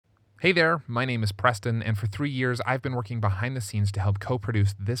Hey there, my name is Preston, and for 3 years I've been working behind the scenes to help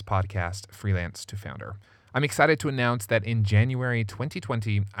co-produce this podcast, Freelance to Founder. I'm excited to announce that in January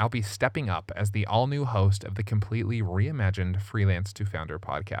 2020, I'll be stepping up as the all-new host of the completely reimagined Freelance to Founder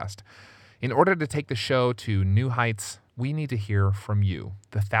podcast. In order to take the show to new heights, we need to hear from you,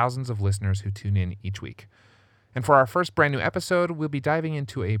 the thousands of listeners who tune in each week. And for our first brand new episode, we'll be diving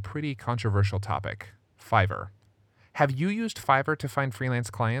into a pretty controversial topic, Fiverr. Have you used Fiverr to find freelance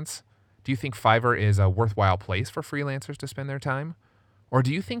clients? Do you think Fiverr is a worthwhile place for freelancers to spend their time? Or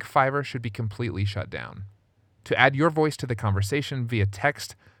do you think Fiverr should be completely shut down? To add your voice to the conversation via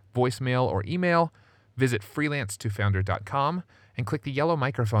text, voicemail, or email, visit freelancetofounder.com and click the yellow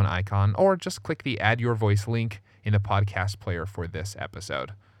microphone icon, or just click the Add Your Voice link in the podcast player for this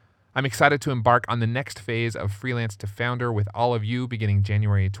episode. I'm excited to embark on the next phase of Freelance to Founder with all of you beginning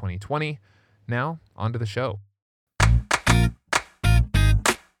January 2020. Now, on to the show.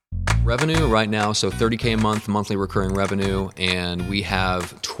 Revenue right now, so $30K a month, monthly recurring revenue, and we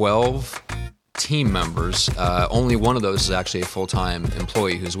have 12 team members. Only one of those is actually a full-time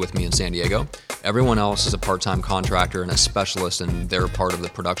employee who's with me in San Diego. Everyone else is a part-time contractor and a specialist, and they're part of the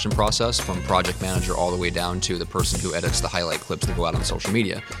production process from project manager all the way down to the person who edits the highlight clips that go out on social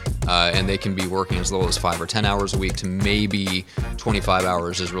media. And they can be working as little as 5 or 10 hours a week to maybe 25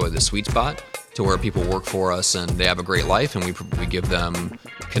 hours is really the sweet spot, to where people work for us and they have a great life, and we give them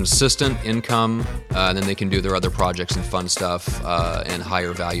consistent income, and then they can do their other projects and fun stuff and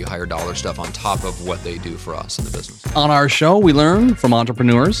higher value, higher dollar stuff on top of what they do for us in the business. On our show, we learn from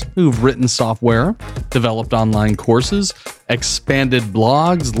entrepreneurs who've written software, developed online courses, expanded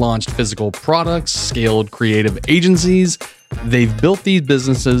blogs, launched physical products, scaled creative agencies. They've built these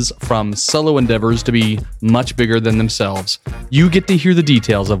businesses from solo endeavors to be much bigger than themselves. You get to hear the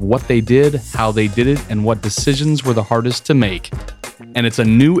details of what they did, how they did it, and what decisions were the hardest to make. And it's a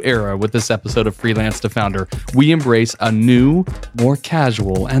new era with this episode of Freelance to Founder. We embrace a new, more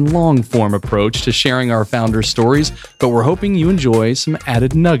casual and long-form approach to sharing our founder stories, but we're hoping you enjoy some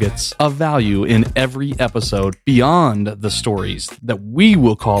added nuggets of value in every episode beyond the stories that we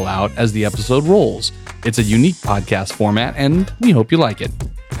will call out as the episode rolls. It's a unique podcast format, and we hope you like it.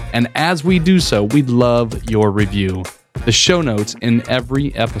 And as we do so, we'd love your review. The show notes in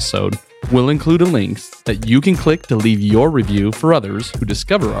every episode will include a link that you can click to leave your review for others who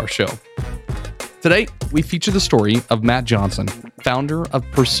discover our show. Today, we feature the story of Matt Johnson, founder of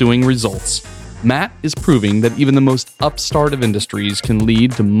Pursuing Results. Matt is proving that even the most upstart of industries can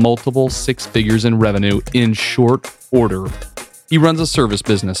lead to multiple six figures in revenue in short order. He runs a service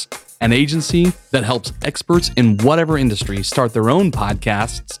business, an agency that helps experts in whatever industry start their own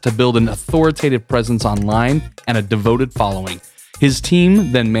podcasts to build an authoritative presence online and a devoted following. His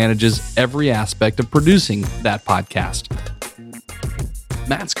team then manages every aspect of producing that podcast.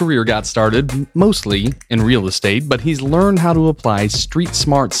 Matt's career got started mostly in real estate, but he's learned how to apply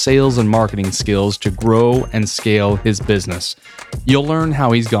street-smart sales and marketing skills to grow and scale his business. You'll learn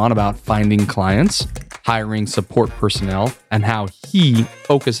how he's gone about finding clients, hiring support personnel, and how he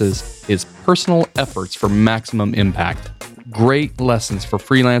focuses his personal efforts for maximum impact. Great lessons for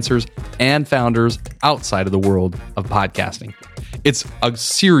freelancers and founders outside of the world of podcasting. It's a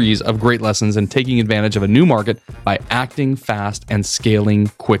series of great lessons in taking advantage of a new market by acting fast and scaling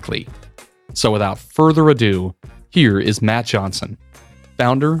quickly. So without further ado, here is Matt Johnson,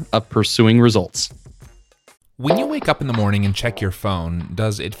 founder of Pursuing Results. When you wake up in the morning and check your phone,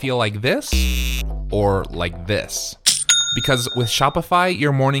 does it feel like this or like this? Because with Shopify,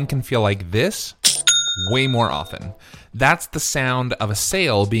 your morning can feel like this way more often. That's the sound of a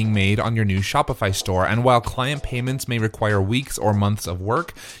sale being made on your new Shopify store, and while client payments may require weeks or months of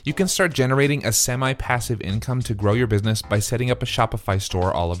work, you can start generating a semi-passive income to grow your business by setting up a Shopify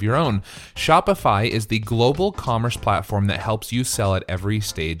store all of your own. Shopify is the global commerce platform that helps you sell at every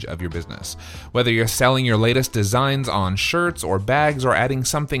stage of your business. Whether you're selling your latest designs on shirts or bags or adding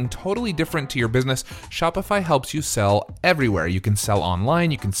something totally different to your business, Shopify helps you sell everywhere. You can sell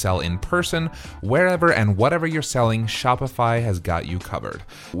online, you can sell in person, wherever and whatever you're selling, Shopify has got you covered.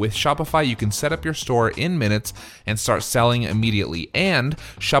 With Shopify, you can set up your store in minutes and start selling immediately. And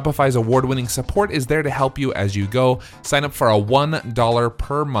Shopify's award-winning support is there to help you as you go. Sign up for a $1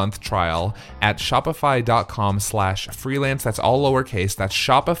 per month trial at shopify.com/freelance. That's all lowercase. That's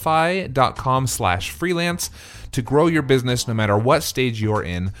shopify.com/freelance to grow your business no matter what stage you're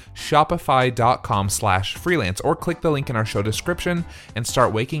in. Shopify.com/freelance, or click the link in our show description and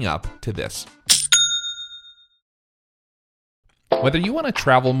start waking up to this. Whether you want to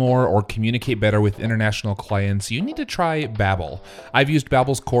travel more or communicate better with international clients, you need to try Babbel. I've used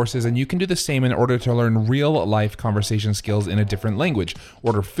Babbel's courses, and you can do the same in order to learn real-life conversation skills in a different language,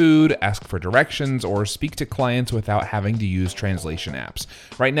 order food, ask for directions, or speak to clients without having to use translation apps.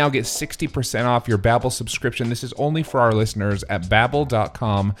 Right now, get 60% off your Babbel subscription. This is only for our listeners at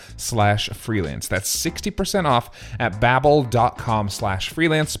babbel.com/freelance. That's 60% off at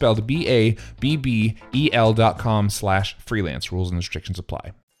babbel.com/freelance, spelled BABBEL.com/freelance. Rules and restrictions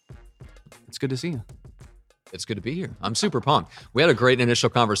apply. It's good to see you. It's good to be here. I'm super pumped. We had a great initial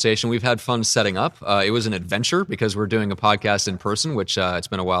conversation. We've had fun setting up. It was an adventure because we're doing a podcast in person, which it's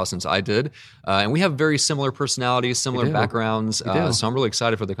been a while since I did. And we have very similar personalities, similar backgrounds. So I'm really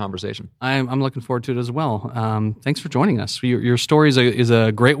excited for the conversation. I'm looking forward to it as well. Thanks for joining us. Your story is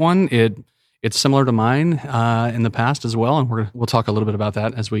a great one. It's similar to mine in the past as well, and we'll talk a little bit about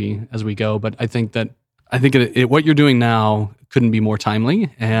that as we go. But I think what you're doing now couldn't be more timely,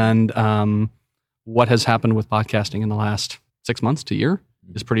 and what has happened with podcasting in the last 6 months to a year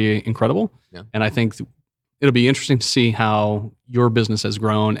is pretty incredible. Yeah. And I think it'll be interesting to see how your business has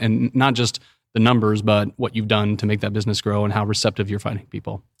grown, and not just the numbers, but what you've done to make that business grow and how receptive you're finding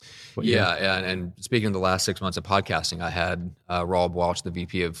people. And speaking of the last 6 months of podcasting, I had Rob Walsh, the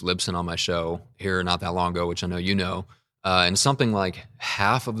VP of Libsyn, on my show here not that long ago, which I know you know. And something like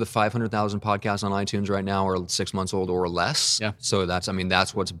half of the 500,000 podcasts on iTunes right now are 6 months old or less. Yeah. So that's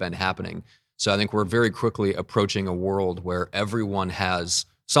what's been happening. So I think we're very quickly approaching a world where everyone has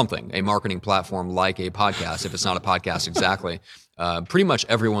something, a marketing platform like a podcast, if it's not a podcast exactly. Pretty much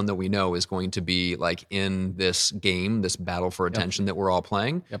everyone that we know is going to be like in this game, this battle for attention that we're all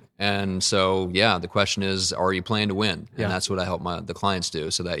playing. Yep. And so, the question is, are you playing to win? And that's what I help the clients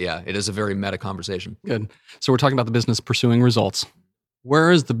do. So that, it is a very meta conversation. Good. So we're talking about the business pursuing results. Where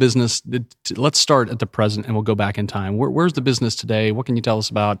is the business? Let's start at the present and we'll go back in time. Where's the business today? What can you tell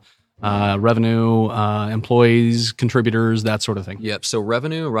us about revenue, employees, contributors, that sort of thing? Yep. So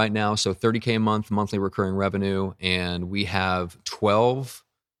revenue right now, so $30K a month, monthly recurring revenue. And we have 12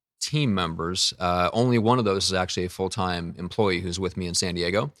 team members. Only one of those is actually a full-time employee who's with me in San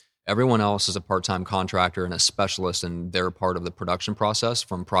Diego. Everyone else is a part-time contractor and a specialist, and they're part of the production process,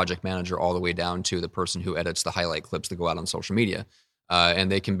 from project manager all the way down to the person who edits the highlight clips that go out on social media.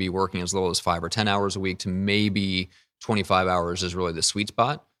 And they can be working as little as 5 or 10 hours a week to maybe 25 hours is really the sweet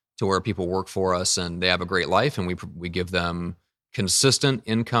spot, to where people work for us and they have a great life, and we give them consistent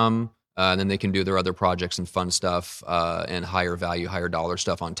income, and then they can do their other projects and fun stuff and higher value, higher dollar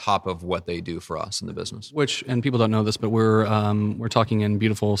stuff on top of what they do for us in the business. Which, and people don't know this, but we're talking in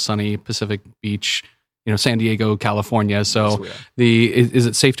beautiful, sunny Pacific Beach, San Diego, California. So is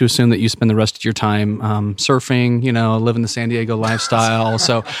it safe to assume that you spend the rest of your time surfing, living the San Diego lifestyle?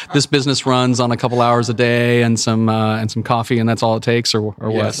 So this business runs on a couple hours a day and some coffee, and that's all it takes, or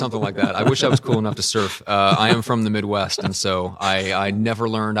what? Yeah, something like that. I wish I was cool enough to surf. I am from the Midwest, and so I never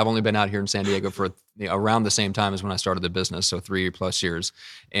learned. I've only been out here in San Diego for around the same time as when I started the business, so 3+ years,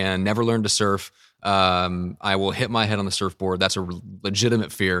 and never learned to surf. I will hit my head on the surfboard. That's a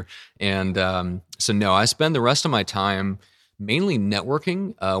legitimate fear. And so no, I spend the rest of my time mainly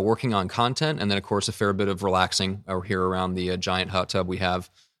networking, working on content, and then of course a fair bit of relaxing over here around the giant hot tub we have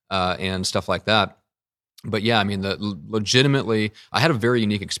and stuff like that. But legitimately, I had a very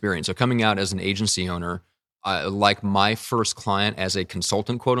unique experience. So coming out as an agency owner, like my first client as a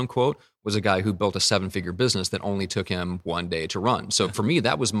consultant, quote unquote, was a guy who built a 7-figure business that only took him 1 day to run. So for me,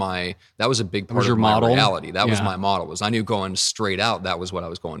 that was a big part of my reality. That was my model. I knew going straight out, that was what I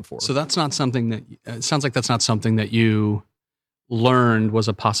was going for. So that's not something that, it sounds like that's not something that you learned was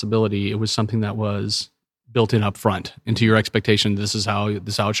a possibility. It was something that was built in up front into your expectation. This is how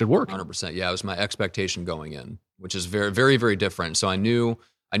it should work. 100%. Yeah, it was my expectation going in, which is very, very, very different. So I knew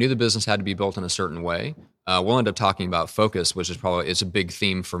the business had to be built in a certain way. We'll end up talking about focus, which is it's a big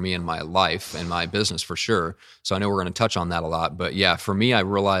theme for me in my life and my business for sure. So I know we're going to touch on that a lot. But yeah, for me, I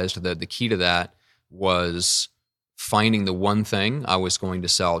realized that the key to that was finding the one thing I was going to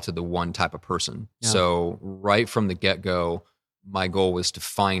sell to the one type of person. Yeah. So right from the get-go, my goal was to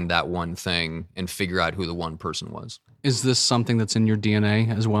find that one thing and figure out who the one person was. Is this something that's in your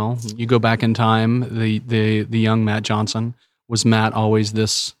DNA as well? You go back in time, the young Matt Johnson. Was Matt always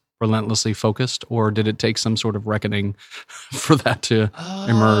this relentlessly focused, or did it take some sort of reckoning for that to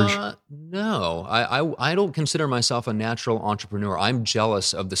emerge? No, I don't consider myself a natural entrepreneur. I'm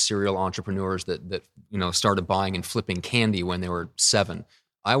jealous of the serial entrepreneurs that started buying and flipping candy when they were 7.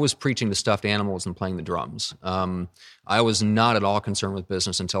 I was preaching to stuffed animals and playing the drums. I was not at all concerned with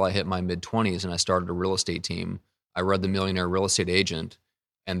business until I hit my mid-20s and I started a real estate team. I read The Millionaire Real Estate Agent.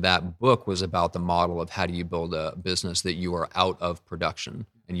 And that book was about the model of how do you build a business that you are out of production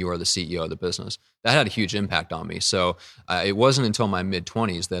and you are the CEO of the business. That had a huge impact on me. So it wasn't until my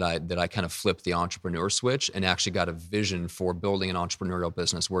mid-20s that I kind of flipped the entrepreneur switch and actually got a vision for building an entrepreneurial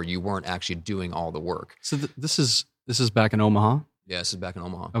business where you weren't actually doing all the work. So this is back in Omaha? Yeah, this is back in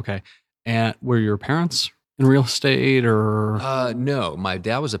Omaha. Okay. And were your parents in real estate or? No, my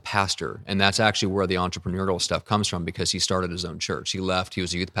dad was a pastor, and that's actually where the entrepreneurial stuff comes from because he started his own church. He left, he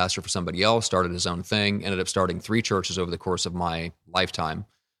was a youth pastor for somebody else, started his own thing, ended up starting 3 churches over the course of my lifetime.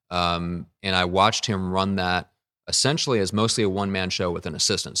 And I watched him run that essentially as mostly a one-man show with an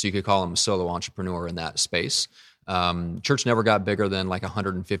assistant. So you could call him a solo entrepreneur in that space. Church never got bigger than like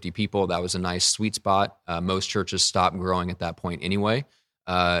 150 people. That was a nice sweet spot. Most churches stopped growing at that point anyway.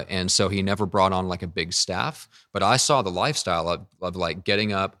 And so he never brought on like a big staff, but I saw the lifestyle of like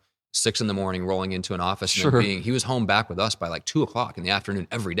getting up 6 a.m, rolling into an office and then he was home back with us by like 2:00 in the afternoon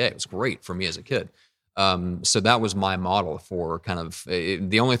every day. It was great for me as a kid. So that was my model for kind of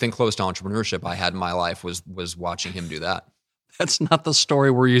the only thing close to entrepreneurship I had in my life was watching him do that. That's not the story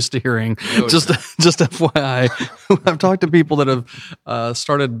we're used to hearing. No, just FYI, I've talked to people that have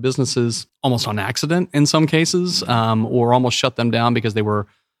started businesses almost on accident in some cases, or almost shut them down because they were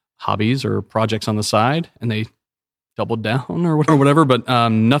hobbies or projects on the side, and they doubled down or whatever. But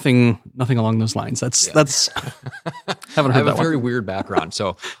nothing along those lines. That's haven't heard I have that a very weird background,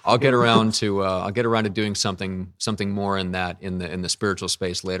 so I'll get around to doing something more in the spiritual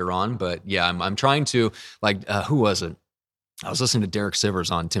space later on. But yeah, I'm trying to like who was it? I was listening to Derek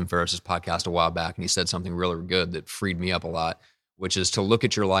Sivers on Tim Ferriss's podcast a while back, and he said something really good that freed me up a lot, which is to look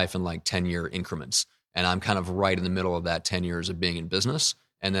at your life in like 10-year increments. And I'm kind of right in the middle of that 10 years of being in business.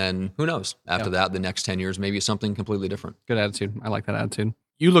 And then who knows? After that, the next 10 years, maybe something completely different. Good attitude. I like that attitude.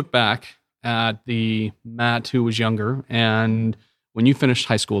 You look back at the Matt who was younger, and when you finished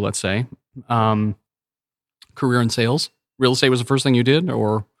high school, let's say, career in sales, real estate was the first thing you did,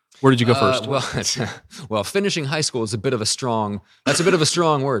 or where did you go first? Well, finishing high school is a bit of a strong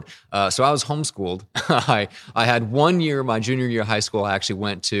word. So I was homeschooled. I had 1 year, my junior year of high school, I actually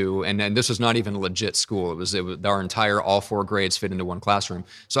went to, and this was not even a legit school. It was our entire, all 4 grades fit into one classroom.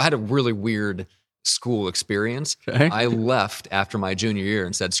 So I had a really weird school experience. Okay. I left after my junior year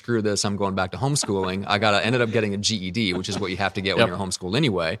and said, screw this, I'm going back to homeschooling. Ended up getting a GED, which is what you have to get when you're homeschooled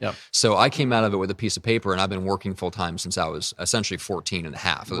anyway. Yep. So I came out of it with a piece of paper, and I've been working full time since I was essentially 14 and a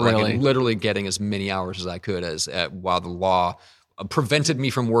half. Really? Like literally getting as many hours as I could while the law prevented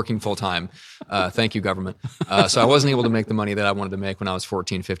me from working full time. Thank you, government. So I wasn't able to make the money that I wanted to make when I was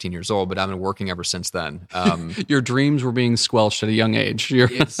 14, 15 years old, but I've been working ever since then. Your dreams were being squelched at a young age.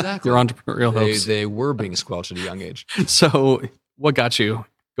 Exactly. Your entrepreneurial hopes. They were being squelched at a young age. So what got you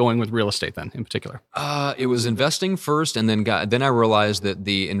going with real estate then in particular? It was investing first, and then I realized that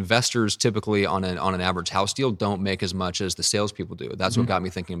the investors typically on an average house deal don't make as much as the salespeople do. That's what got me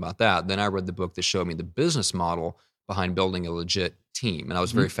thinking about that. Then I read the book that showed me the business model behind building a legit team. And I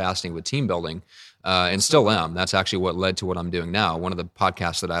was very fascinated with team building, and still am. That's actually what led to what I'm doing now. One of the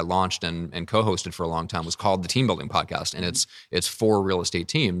podcasts that I launched and co-hosted for a long time was called the Team Building Podcast, and it's for real estate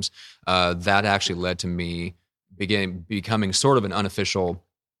teams. That actually led to me becoming sort of an unofficial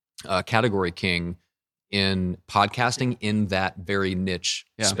category king in podcasting in that very niche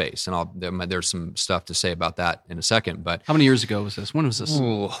space. And there's some stuff to say about that in a second. But how many years ago was this? When was this?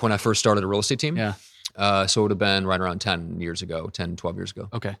 When I first started a real estate team? Yeah. So it would have been right around 12 years ago.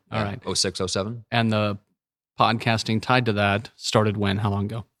 Okay. All right. 06, 07. And the podcasting tied to that started when? How long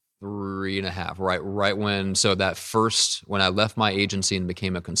ago? 3.5. Right when, so that first, when I left my agency and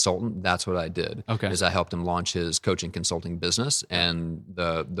became a consultant, that's what I did. Okay. Is I helped him launch his coaching consulting business. And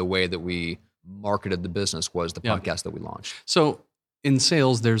the way that we marketed the business was the podcast that we launched. So in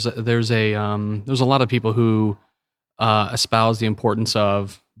sales, there's a lot of people who espouse the importance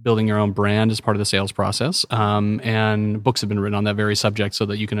of building your own brand as part of the sales process. And books have been written on that very subject so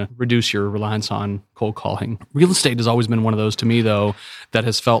that you can reduce your reliance on cold calling. Real estate has always been one of those to me, though, that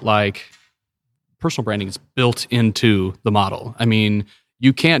has felt like personal branding is built into the model. I mean,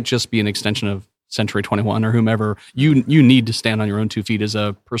 you can't just be an extension of Century 21 or whomever. You need to stand on your own 2 feet as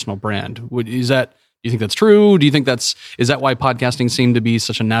a personal brand. Do you think that's true? Do you think is that why podcasting seemed to be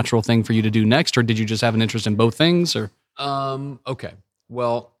such a natural thing for you to do next? Or did you just have an interest in both things? Or okay.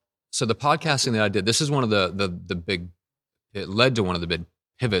 Well, so the podcasting that I did, this is one of it led to one of the big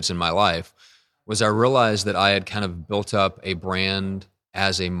pivots in my life, was I realized that I had kind of built up a brand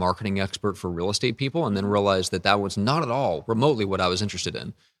as a marketing expert for real estate people, and then realized that was not at all remotely what I was interested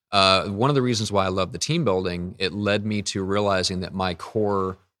in. One of the reasons why I love the team building, it led me to realizing that my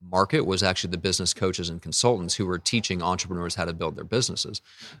core market was actually the business coaches and consultants who were teaching entrepreneurs how to build their businesses.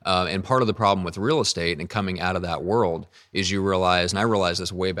 And part of the problem with real estate and coming out of that world is you realize, and I realized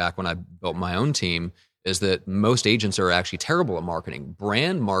this way back when I built my own team, is that most agents are actually terrible at marketing.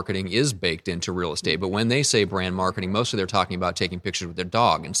 Brand marketing is baked into real estate, but when they say brand marketing, mostly they're talking about taking pictures with their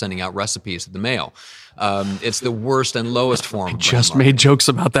dog and sending out recipes to the mail. It's the worst and lowest form. I just made jokes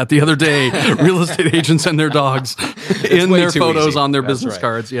about that the other day. Real estate agents and their dogs in their photos easy. on their That's business right.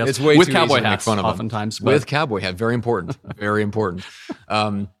 cards. Yes, It's way with too cowboy easy to make hats, fun of them. oftentimes. With cowboy hat, very important, very important.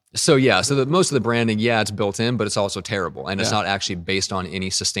 So most of the branding, it's built in, but it's also terrible. And it's not actually based on any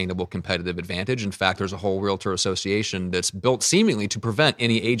sustainable competitive advantage. In fact, there's a whole realtor association that's built seemingly to prevent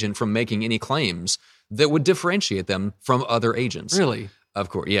any agent from making any claims that would differentiate them from other agents. Really? Of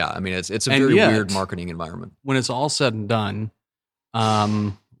course. Yeah. I mean, it's a very weird marketing environment. When it's all said and done,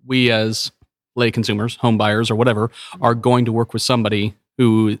 we as lay consumers, home buyers or whatever, are going to work with somebody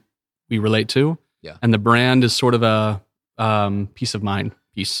who we relate to. Yeah. And the brand is sort of a peace of mind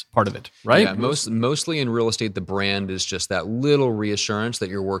part of it, right? Yeah, mostly in real estate, the brand is just that little reassurance that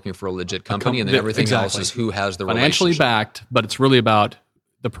you're working for a legit company, and then everything else is who has the financially relationship. backed, but it's really about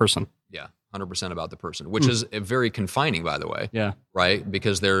the person. Yeah, 100% about the person, which is very confining, by the way. Yeah. Right?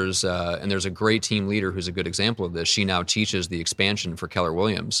 Because there's a great team leader who's a good example of this. She now teaches the expansion for Keller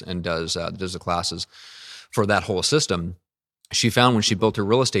Williams and does the classes for that whole system. She found when she built her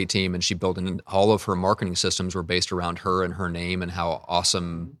real estate team and she built all of her marketing systems were based around her and her name and how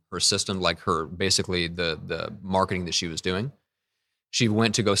awesome her system, like her, basically the marketing that she was doing. She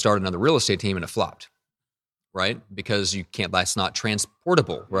went to go start another real estate team and it flopped, right? Because that's not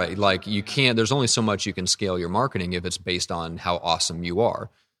transportable, right? Like you can't, there's only so much you can scale your marketing if it's based on how awesome you are.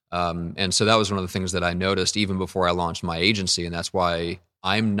 And so that was one of the things that I noticed even before I launched my agency. And that's why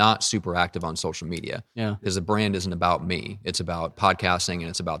I'm not super active on social media. Yeah. Because the brand isn't about me. It's about podcasting and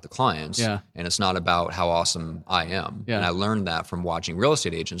it's about the clients. Yeah. And it's not about how awesome I am. Yeah. And I learned that from watching real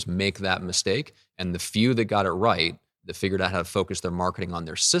estate agents make that mistake. And the few that got it right, that figured out how to focus their marketing on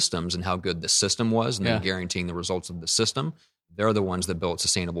their systems and how good the system was and then guaranteeing the results of the system, they're the ones that built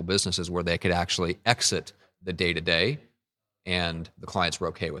sustainable businesses where they could actually exit the day-to-day and the clients were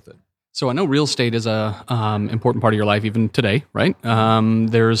okay with it. So I know real estate is a important part of your life even today, right?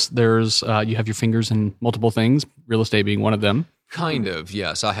 There's you have your fingers in multiple things, real estate being one of them. Kind of,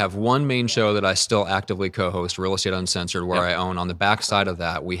 yes. I have one main show that I still actively co-host, Real Estate Uncensored, where I own. On the backside of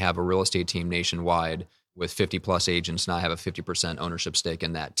that, we have a real estate team nationwide with 50 plus agents, and I have a 50% ownership stake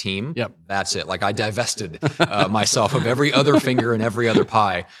in that team. Yep. That's it. Like I divested myself of every other finger and every other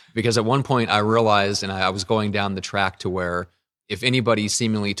pie, because at one point I realized, and I was going down the track to where if anybody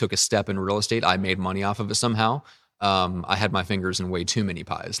seemingly took a step in real estate, I made money off of it somehow. I had my fingers in way too many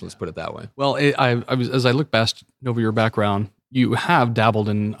pies. Let's put it that way. Well, as I look back over your background, you have dabbled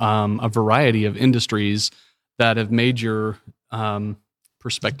in a variety of industries that have made your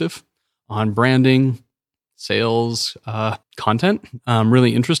perspective on branding, sales, content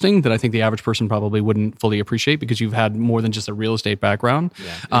really interesting that I think the average person probably wouldn't fully appreciate because you've had more than just a real estate background.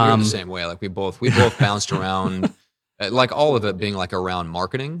 Yeah, and you're the same way. Like we both bounced around. Like all of it being like around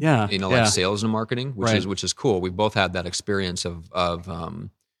marketing, like sales and marketing, which is cool. We both had that experience of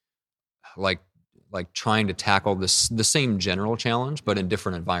like trying to tackle the same general challenge, but in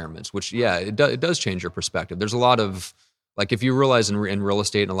different environments. Which it does change your perspective. There's a lot of like if you realize in real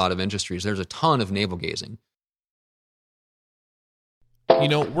estate and a lot of industries, there's a ton of navel gazing. You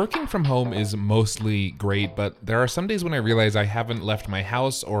know, working from home is mostly great, but there are some days when I realize I haven't left my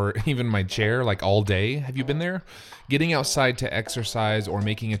house or even my chair like all day. Have you been there? Getting outside to exercise or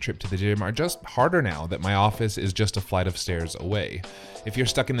making a trip to the gym are just harder now that my office is just a flight of stairs away. If you're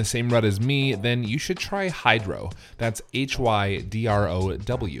stuck in the same rut as me, then you should try Hydrow. That's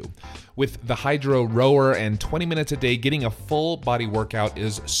HYDROW. With the Hydrow rower and 20 minutes a day, getting a full body workout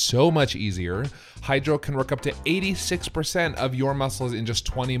is so much easier. Hydrow can work up to 86% of your muscles in just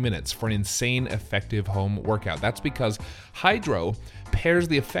 20 minutes for an insane effective home workout. That's because Hydrow pairs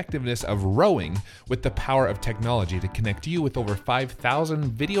the effectiveness of rowing with the power of technology to connect you with over 5,000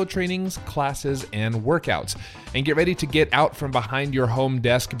 video trainings, classes, and workouts. And get ready to get out from behind your home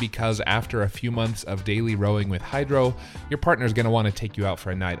desk because after a few months of daily rowing with Hydrow, your partner's going to want to take you out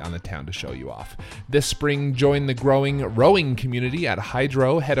for a night on the town to show you off. This spring, join the growing rowing community at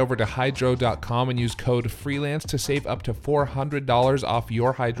Hydrow. Head over to hydrow.com and use code FREELANCE to save up to $400 off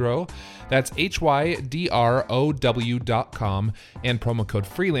your Hydrow. That's HYDROW.com and promo code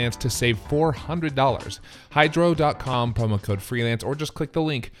FREELANCE to save $400. Hydrow.com, promo code FREELANCE, or just click the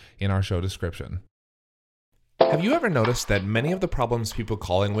link in our show description. Have you ever noticed that many of the problems people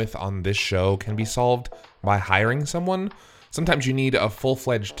call in with on this show can be solved by hiring someone? Sometimes you need a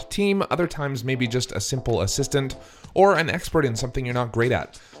full-fledged team, other times maybe just a simple assistant, or an expert in something you're not great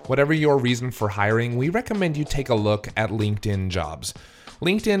at. Whatever your reason for hiring, we recommend you take a look at LinkedIn Jobs.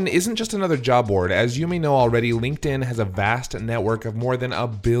 LinkedIn isn't just another job board. As you may know already, LinkedIn has a vast network of more than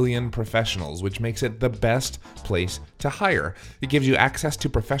 1 billion professionals, which makes it the best place to hire. It gives you access to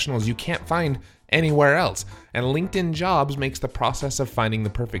professionals you can't find anywhere else. And LinkedIn Jobs makes the process of finding the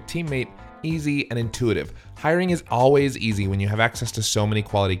perfect teammate easy and intuitive. Hiring is always easy when you have access to so many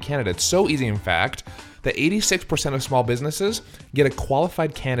quality candidates. So easy, in fact, that 86% of small businesses get a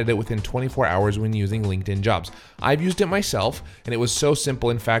qualified candidate within 24 hours when using LinkedIn Jobs. I've used it myself, and it was so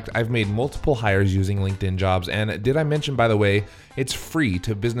simple. In fact, I've made multiple hires using LinkedIn Jobs. And did I mention, by the way, it's free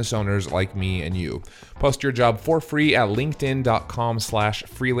to business owners like me and you. Post your job for free at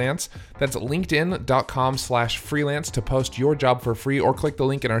linkedin.com/freelance. That's linkedin.com/freelance to post your job for free, or click the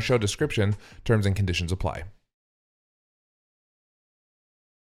link in our show description. Terms and conditions apply.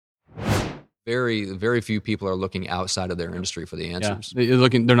 Very, very few people are looking outside of their industry for the answers. Yeah.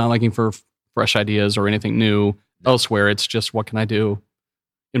 They're not looking for fresh ideas or anything new elsewhere. It's just, what can I do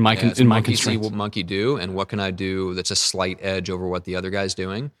in my constraints? See what monkey do, and what can I do that's a slight edge over what the other guy's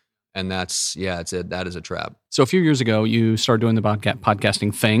doing, and that is a trap. So a few years ago, you started doing the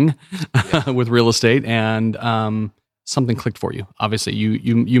podcasting thing with real estate, and something clicked for you. Obviously,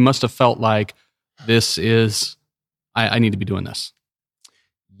 you must have felt like this is I need to be doing this.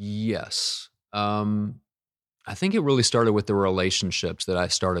 Yes. I think it really started with the relationships that I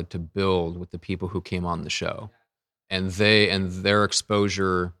started to build with the people who came on the show, and their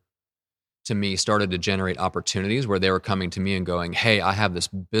exposure to me started to generate opportunities where they were coming to me and going, "Hey, I have this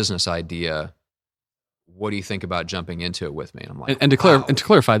business idea. What do you think about jumping into it with me?" And I'm like, and to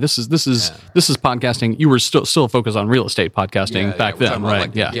clarify, this is podcasting. You were still focused on real estate podcasting back then, right?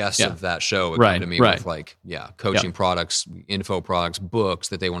 Like the guests of that show would come to me with coaching products, info products, books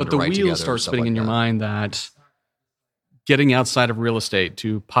that they wanted to write together. But the wheels start spinning in your mind that getting outside of real estate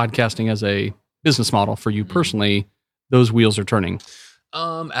to podcasting as a business model for you personally, those wheels are turning.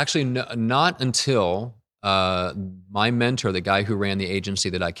 Actually, not until my mentor, the guy who ran the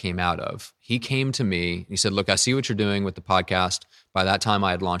agency that I came out of, he came to me. He said, "Look, I see what you're doing with the podcast." By that time, I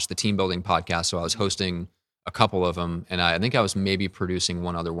had launched the Team Building podcast, so I was hosting a couple of them, and I think I was maybe producing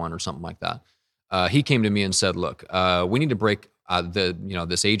one other one or something like that. He came to me and said, "Look, we need to break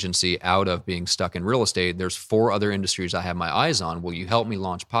this agency out of being stuck in real estate. There's 4 other industries I have my eyes on. Will you help me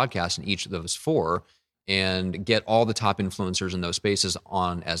launch podcasts in each of those 4 and get all the top influencers in those spaces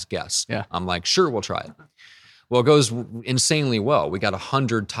on as guests?" Yeah. I'm like, "Sure, we'll try it." Well, it goes insanely well. We got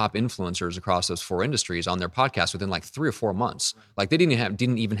 100 top influencers across those 4 industries on their podcast within like 3 or 4 months. Like, they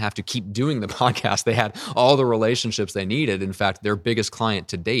didn't even have to keep doing the podcast. They had all the relationships they needed. In fact, their biggest client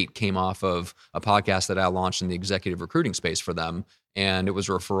to date came off of a podcast that I launched in the executive recruiting space for them, and it was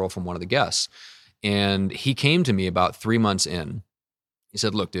a referral from one of the guests. And he came to me about 3 months in. He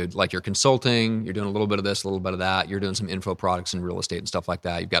said, "Look, dude, like, you're consulting, you're doing a little bit of this, a little bit of that, you're doing some info products in real estate and stuff like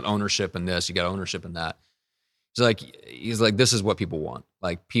that. You've got ownership in this, you got ownership in that." He's like, "This is what people want.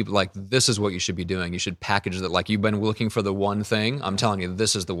 Like, people, like, this is what you should be doing. You should package that. Like, you've been looking for the one thing. I'm telling you,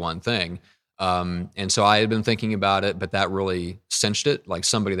 this is the one thing." And so I had been thinking about it, but that really cinched it. Like,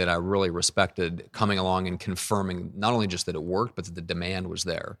 somebody that I really respected coming along and confirming not only just that it worked, but that the demand was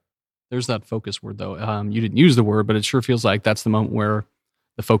there. There's that focus word, though. You didn't use the word, but it sure feels like that's the moment where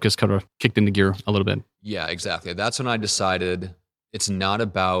the focus kind of kicked into gear a little bit. Yeah, exactly. That's when I decided it's not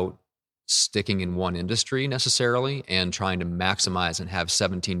about sticking in one industry necessarily and trying to maximize and have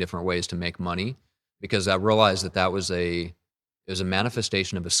 17 different ways to make money, because I realized that was a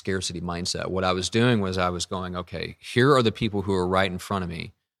manifestation of a scarcity mindset. What I was doing was I was going, okay, here are the people who are right in front of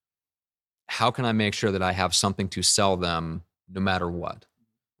me. How can I make sure that I have something to sell them no matter what?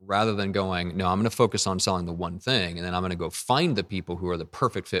 Rather than going, no, I'm going to focus on selling the one thing, and then I'm going to go find the people who are the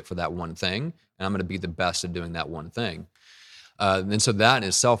perfect fit for that one thing, and I'm going to be the best at doing that one thing. And so that in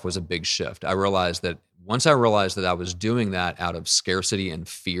itself was a big shift. I realized that once I realized that I was doing that out of scarcity and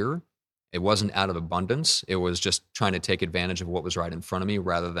fear, it wasn't out of abundance. It was just trying to take advantage of what was right in front of me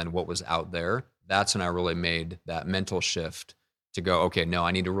rather than what was out there. That's when I really made that mental shift to go, okay, no,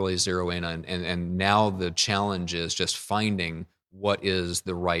 I need to really zero in on, and now the challenge is just finding what is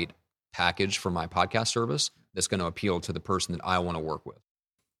the right package for my podcast service that's going to appeal to the person that I want to work with.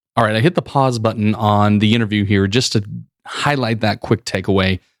 All right, I hit the pause button on the interview here just to highlight that quick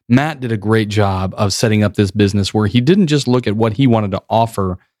takeaway. Matt did a great job of setting up this business where he didn't just look at what he wanted to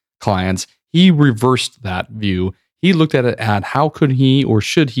offer clients. He reversed that view. He looked at it at how could he or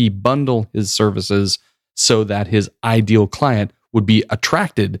should he bundle his services so that his ideal client would be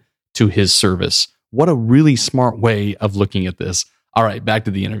attracted to his service What a really smart way of looking at this. All right, back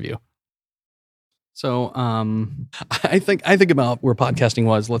to the interview. So I think about where podcasting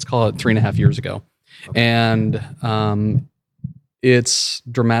was, let's call it 3.5 years ago. And it's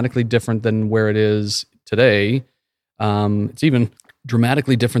dramatically different than where it is today. It's even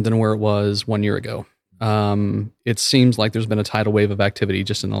dramatically different than where it was 1 year ago. It seems like there's been a tidal wave of activity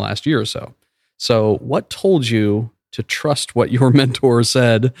just in the last year or so. So what told you to trust what your mentor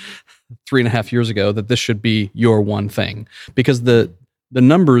said 3.5 years ago, that this should be your one thing? Because the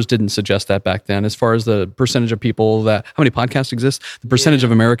numbers didn't suggest that back then, as far as the percentage of people how many podcasts exist? The percentage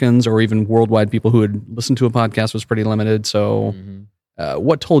of Americans or even worldwide people who would listen to a podcast was pretty limited. So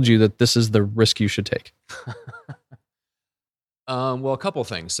what told you that this is the risk you should take? Well, a couple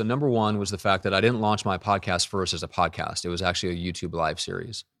things. So number one was the fact that I didn't launch my podcast first as a podcast. It was actually a YouTube live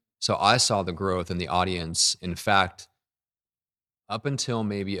series. So I saw the growth in the audience. In fact, up until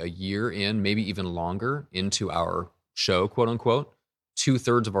maybe a year in, maybe even longer into our show, quote unquote,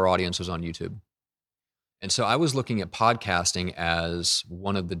 2/3 of our audience was on YouTube. And so I was looking at podcasting as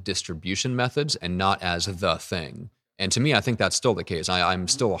one of the distribution methods and not as the thing. And to me, I think that's still the case. I'm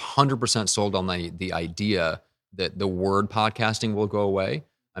still 100% sold on the idea that the word podcasting will go away.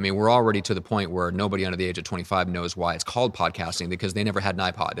 I mean, we're already to the point where nobody under the age of 25 knows why it's called podcasting, because they never had an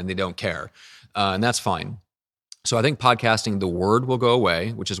iPod and they don't care. And that's fine. So I think podcasting, the word will go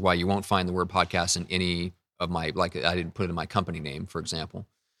away, which is why you won't find the word podcast in any of my, like I didn't put it in my company name, for example.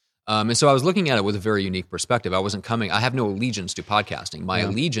 And so I was looking at it with a very unique perspective. I have no allegiance to podcasting. My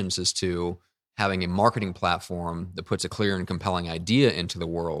allegiance is to having a marketing platform that puts a clear and compelling idea into the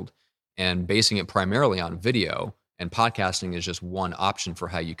world and basing it primarily on video. And podcasting is just one option for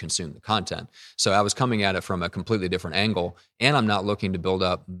how you consume the content. So I was coming at it from a completely different angle, and I'm not looking to build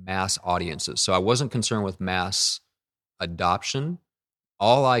up mass audiences. So I wasn't concerned with mass adoption.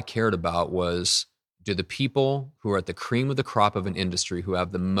 All I cared about was, do the people who are at the cream of the crop of an industry, who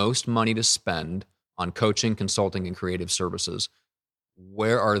have the most money to spend on coaching, consulting, and creative services,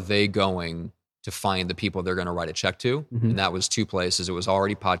 where are they going to find the people they're going to write a check to? And that was two places. It was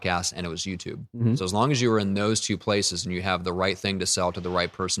already podcasts and it was YouTube. So as long as you were in those two places and you have the right thing to sell to the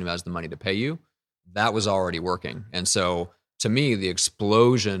right person who has the money to pay you, that was already working. And so to me, the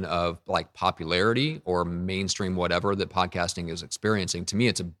explosion of like popularity or mainstream whatever that podcasting is experiencing, to me,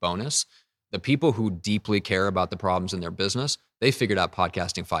 it's a bonus. The people who deeply care about the problems in their business, they figured out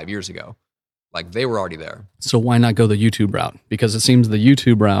podcasting 5 years ago. Like they were already there. So why not go the YouTube route? Because it seems the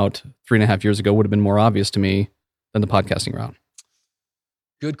YouTube route 3.5 years ago would have been more obvious to me than the podcasting route.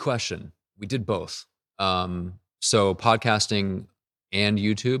 Good question. We did both. So podcasting and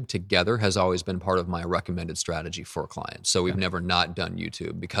YouTube together has always been part of my recommended strategy for clients. So we've never not done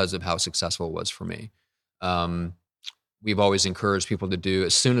YouTube because of how successful it was for me. We've always encouraged people to do,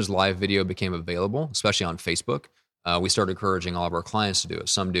 as soon as live video became available, especially on Facebook, we started encouraging all of our clients to do it.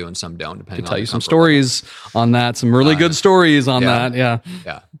 Some do and some don't, depending on. Tell you some stories on that. Some really good stories on that.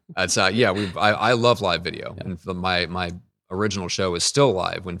 Yeah. That's I love live video, and my original show is still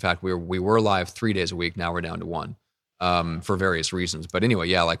live. In fact, we were live 3 days a week. Now we're down to one, for various reasons. But anyway,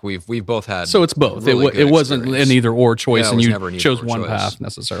 like we've both had. So it's both. Really it wasn't an either or choice, and you chose one choice. path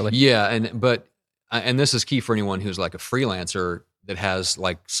necessarily. Yeah, and this is key for anyone who's like a freelancer that has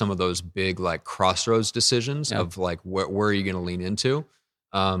like some of those big like crossroads decisions of like where are you going to lean into.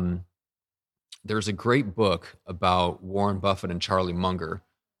 There's a great book about Warren Buffett and Charlie Munger,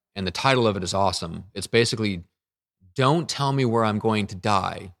 and the title of it is awesome. It's basically, don't tell me where I'm going to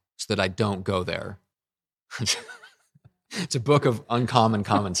die so that I don't go there. It's a book of uncommon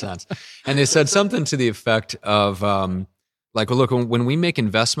common sense. And they said something to the effect of, like, look, when we make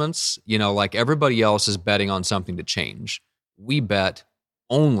investments, like everybody else is betting on something to change. We bet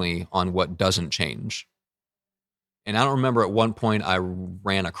only on what doesn't change. And I don't remember at one point I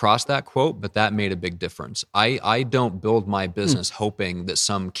ran across that quote, but that made a big difference. I don't build my business hoping that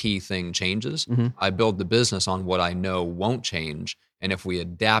some key thing changes. I build the business on what I know won't change. And if we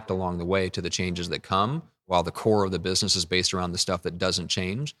adapt along the way to the changes that come, while the core of the business is based around the stuff that doesn't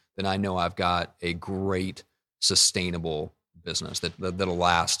change, then I know I've got a great, sustainable business that'll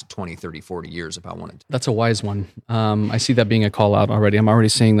last 20, 30, 40 years if I wanted to. That's a wise one. I see that being a call out already. I'm already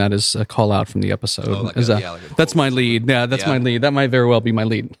seeing that as a call out from the episode. That's my lead. Yeah, that's my lead. That might very well be my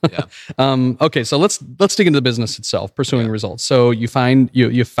lead. Okay, so let's dig into the business itself, pursuing results. So you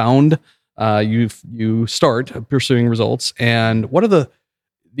start pursuing results, and what are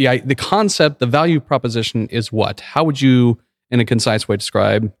the concept, the value proposition is what? How would you, in a concise way,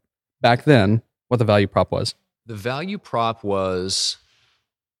 describe back then what the value prop was? The value prop was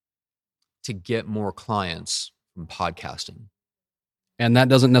to get more clients from podcasting. And that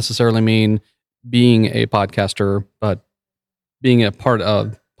doesn't necessarily mean being a podcaster, but being a part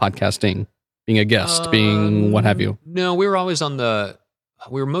of podcasting, being a guest, being what have you? No, we were always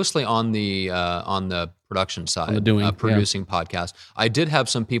we were mostly on the production side, On the doing, producing podcasts. I did have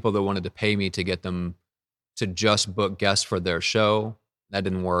some people that wanted to pay me to get them to just book guests for their show. That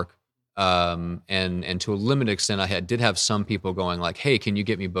didn't work. And to a limited extent, did have some people going like, "Hey, can you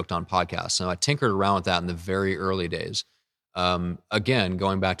get me booked on podcasts?" So I tinkered around with that in the very early days. Again,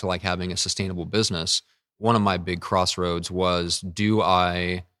 going back to like having a sustainable business, one of my big crossroads was, do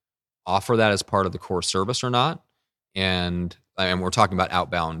I offer that as part of the core service or not? And we're talking about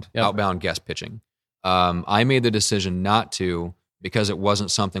outbound guest pitching. I made the decision not to, because it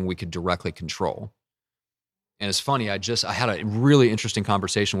wasn't something we could directly control. And it's funny, I had a really interesting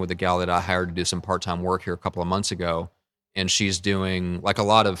conversation with a gal that I hired to do some part-time work here a couple of months ago. And she's doing, like a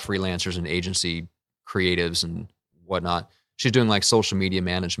lot of freelancers and agency creatives and whatnot, she's doing like social media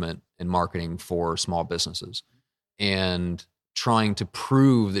management and marketing for small businesses and trying to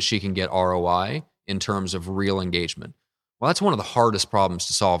prove that she can get ROI in terms of real engagement. Well, that's one of the hardest problems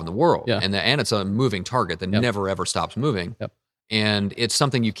to solve in the world. Yeah. And it's a moving target that never, ever stops moving. Yep. And it's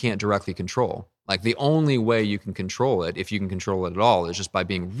something you can't directly control. Like the only way you can control it, if you can control it at all, is just by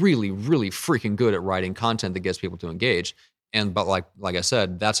being really, really freaking good at writing content that gets people to engage. But like I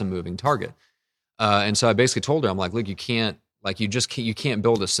said, that's a moving target. And so I basically told her, I'm like, look, you can't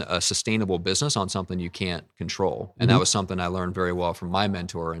build a sustainable business on something you can't control. And that was something I learned very well from my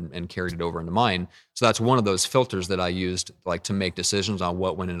mentor and carried it over into mine. So that's one of those filters that I used like to make decisions on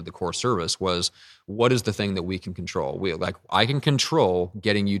what went into the core service was, what is the thing that we can control? I can control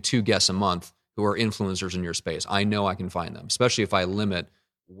getting you 2 guests a month who are influencers in your space. I know I can find them, especially if I limit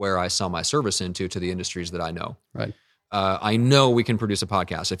where I sell my service to the industries that I know. Right. I know we can produce a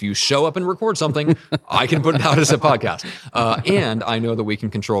podcast. If you show up and record something, I can put it out as a podcast. And I know that we can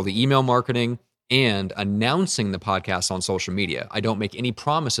control the email marketing and announcing the podcast on social media. I don't make any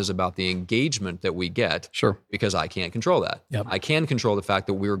promises about the engagement that we get. Sure. Because I can't control that. Yep. I can control the fact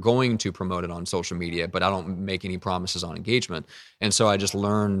that we're going to promote it on social media, but I don't make any promises on engagement. And so I just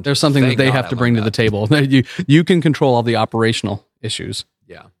learned. There's something that they have to bring to the table. You can control all the operational issues.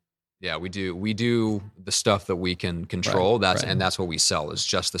 Yeah. Yeah, we do the stuff that we can control. Right. And that's what we sell, is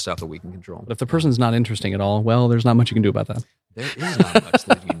just the stuff that we can control. But if the person's not interesting at all, well, there's not much you can do about that. There is not much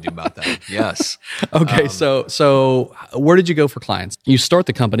that you can do about that. Yes. Okay, so where did you go for clients? You start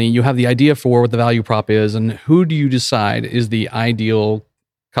the company, you have the idea for what the value prop is, and who do you decide is the ideal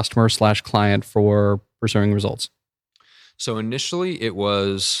customer/client for pursuing results? So initially it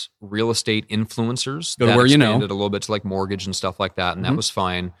was real estate influencers. Go to where you know. Expanded a little bit to like mortgage and stuff like that, and that was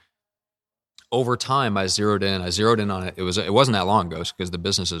fine. Over time, I zeroed in on it. It wasn't that long ago because the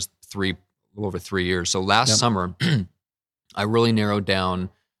business is a little over 3 years. So last summer, I really narrowed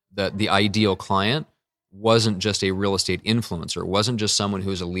down the ideal client wasn't just a real estate influencer. It wasn't just someone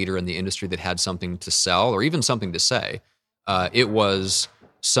who's a leader in the industry that had something to sell or even something to say. It was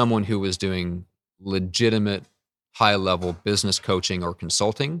someone who was doing legitimate high-level business coaching or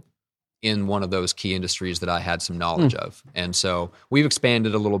consulting in one of those key industries that I had some knowledge of. And so we've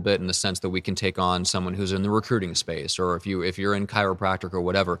expanded a little bit in the sense that we can take on someone who's in the recruiting space, or if you're in chiropractic or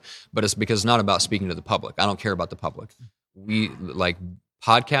whatever, but it's because it's not about speaking to the public. I don't care about the public. We like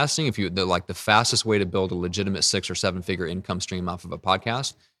podcasting. The fastest way to build a legitimate 6 or 7 figure income stream off of a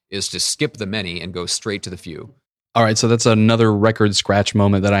podcast is to skip the many and go straight to the few. All right. So that's another record scratch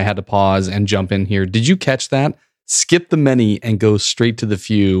moment that I had to pause and jump in here. Did you catch that? Skip the many and go straight to the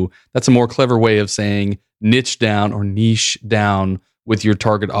few. That's a more clever way of saying niche down or niche down with your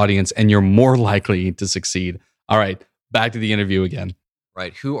target audience, and you're more likely to succeed. All right, back to the interview again.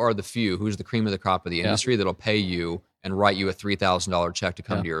 Right. Who are the few? Who's the cream of the crop of the industry that'll pay you and write you a $3,000 check to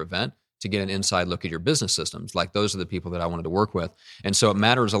come to your event to get an inside look at your business systems? Like, those are the people that I wanted to work with. And so it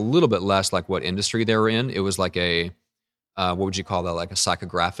matters a little bit less like what industry they were in. It was like a what would you call that? Like a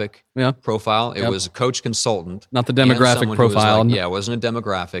psychographic profile. It was a coach consultant, not the demographic profile. It wasn't a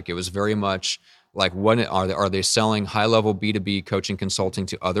demographic. It was very much like, what are they selling high level B2B coaching consulting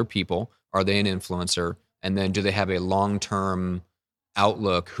to other people? Are they an influencer? And then do they have a long term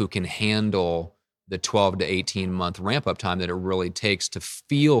outlook who can handle the 12 to 18 month ramp up time that it really takes to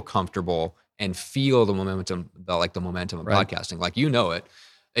feel comfortable and feel the momentum, of podcasting? Like,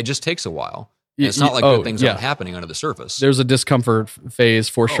 it just takes a while. And it's not like good things aren't happening under the surface. There's a discomfort phase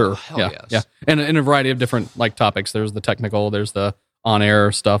for sure. Yes. Yeah. And in a variety of different like topics. There's the technical, there's the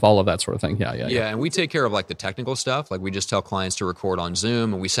on-air stuff, all of that sort of thing. Yeah. And we take care of like the technical stuff. Like, we just tell clients to record on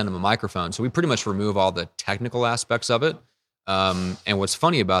Zoom and we send them a microphone. So we pretty much remove all the technical aspects of it. And what's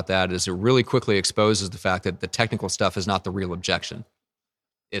funny about that is it really quickly exposes the fact that the technical stuff is not the real objection.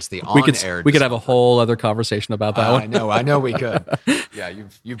 It's the We on-air. could have a whole other conversation about that one. I know we could. Yeah,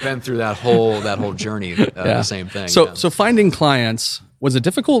 you've been through that whole journey. The same thing. So finding clients, was it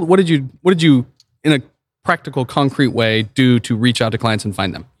difficult? What did you in a practical, concrete way do to reach out to clients and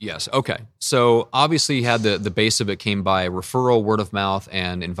find them? Yes. Okay. So obviously you had the base of it came by referral, word of mouth,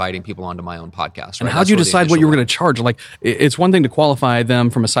 and inviting people onto my own podcast. And right? how do you decide what you were going to charge? Like, it's one thing to qualify them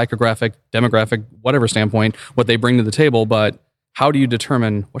from a psychographic, demographic, whatever standpoint, what they bring to the table, but how do you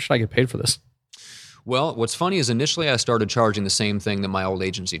determine what should I get paid for this? Well, what's funny is initially I started charging the same thing that my old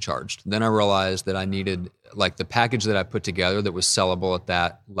agency charged. Then I realized that I needed, like, the package that I put together that was sellable at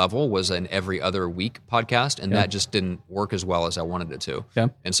that level was an every other week podcast, and that just didn't work as well as I wanted it to. Yeah.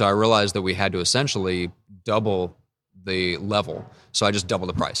 And so I realized that we had to essentially double the level. So I just doubled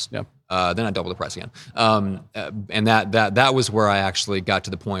the price. Yeah. Then I doubled the price again. And that was where I actually got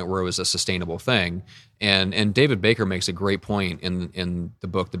to the point where it was a sustainable thing. And David Baker makes a great point in the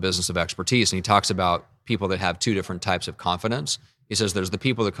book, The Business of Expertise. And he talks about people that have two different types of confidence. He says there's the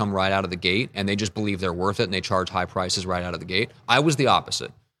people that come right out of the gate and they just believe they're worth it and they charge high prices right out of the gate. I was the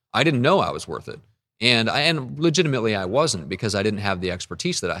opposite. I didn't know I was worth it. And legitimately I wasn't, because I didn't have the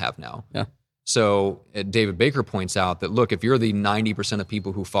expertise that I have now. Yeah. So David Baker points out that, look, if you're the 90% of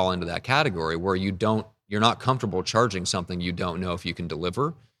people who fall into that category where you're not comfortable charging something you don't know if you can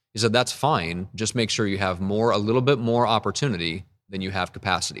deliver, he said, that's fine. Just make sure you have a little bit more opportunity than you have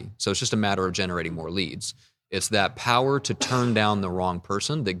capacity. So it's just a matter of generating more leads. It's that power to turn down the wrong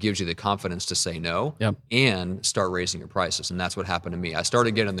person that gives you the confidence to say no and start raising your prices. And that's what happened to me. I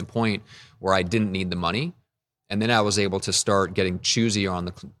started getting to the point where I didn't need the money. And then I was able to start getting choosy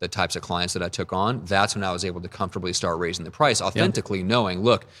on the types of clients that I took on. That's when I was able to comfortably start raising the price, authentically knowing,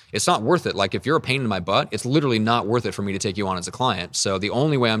 look, it's not worth it. Like, if you're a pain in my butt, it's literally not worth it for me to take you on as a client. So the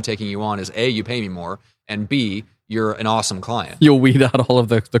only way I'm taking you on is A, you pay me more, and B, you're an awesome client. You'll weed out all of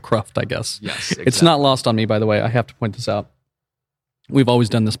the cruft, I guess. Yes, exactly. It's not lost on me, by the way. I have to point this out. We've always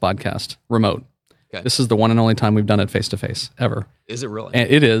done this podcast remote. Okay. This is the one and only time we've done it face-to-face, ever. Is it really?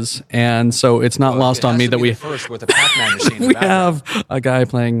 And it is. And so it's not lost on me that we first with a Pac-Man machine. we have a guy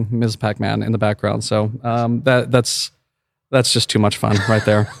playing Ms. Pac-Man in the background. So that's just too much fun right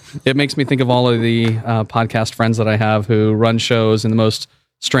there. It makes me think of all of the podcast friends that I have who run shows in the most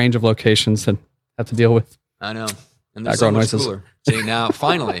strange of locations and have to deal with. I know. And they're so much cooler. See, now,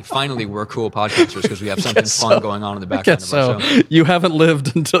 finally, we're cool podcasters because we have something fun going on in the background of our show. You haven't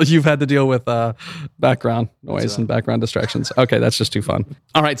lived until you've had to deal with background noise and background distractions. Okay, that's just too fun.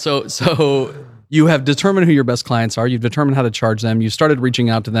 All right, so you have determined who your best clients are. You've determined how to charge them. You started reaching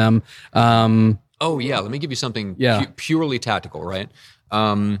out to them. Oh, yeah. Let me give you something purely tactical, right?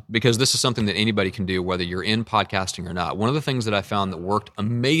 Because this is something that anybody can do, whether you're in podcasting or not. One of the things that I found that worked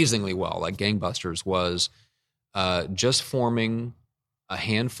amazingly well, like gangbusters, was just forming a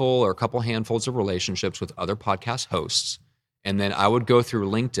handful or a couple handfuls of relationships with other podcast hosts. And then I would go through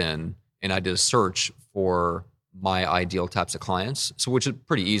LinkedIn and I did a search for my ideal types of clients. So, which is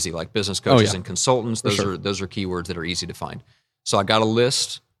pretty easy, like business coaches and consultants. Those are keywords that are easy to find. So I got a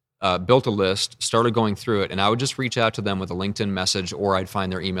list, built a list, started going through it, and I would just reach out to them with a LinkedIn message, or I'd find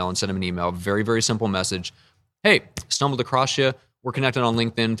their email and send them an email. Very, very simple message. Hey, stumbled across you. We're connected on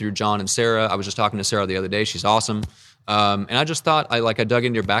LinkedIn through John and Sarah. I was just talking to Sarah the other day. She's awesome. And I just thought, I dug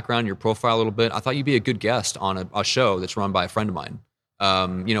into your background, your profile a little bit. I thought you'd be a good guest on a show that's run by a friend of mine.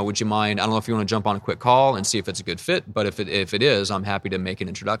 Would you mind? I don't know if you want to jump on a quick call and see if it's a good fit, but if it is, I'm happy to make an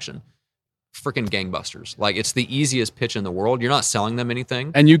introduction. Freaking gangbusters. Like, it's the easiest pitch in the world. You're not selling them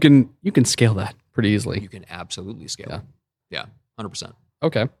anything. And you can scale that pretty easily. You can absolutely scale it. Yeah, 100%.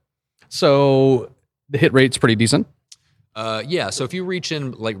 Okay. So the hit rate's pretty decent. So if you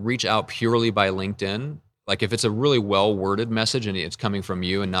reach out purely by LinkedIn, like if it's a really well-worded message and it's coming from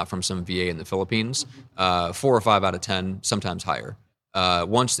you and not from some VA in the Philippines, 4 or 5 out of 10, sometimes higher.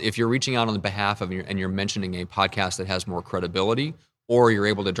 If you're reaching out on the behalf of and you're mentioning a podcast that has more credibility, or you're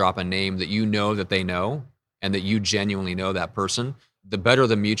able to drop a name that you know that they know and that you genuinely know that person, the better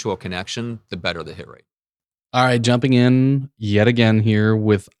the mutual connection, the better the hit rate. All right, jumping in yet again here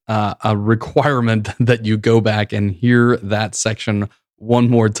with a requirement that you go back and hear that section one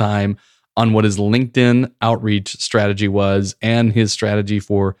more time on what his LinkedIn outreach strategy was and his strategy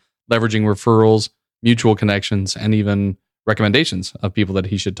for leveraging referrals, mutual connections, and even recommendations of people that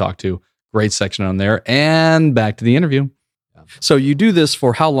he should talk to. Great section on there. And back to the interview. Yeah. So you do this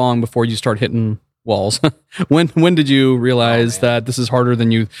for how long before you start hitting walls? When did you realize that this is harder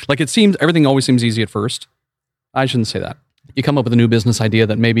than you... Like, it seems, everything always seems easy at first. I shouldn't say that. You come up with a new business idea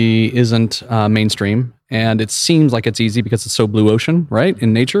that maybe isn't mainstream, and it seems like it's easy because it's so blue ocean, right,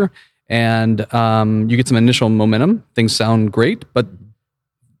 in nature. And you get some initial momentum. Things sound great, but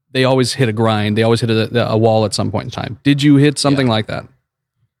they always hit a grind. They always hit a wall at some point in time. Did you hit something like that?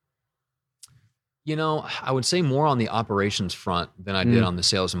 I would say more on the operations front than I did on the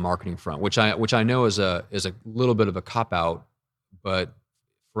sales and marketing front, which I know is a little bit of a cop out, but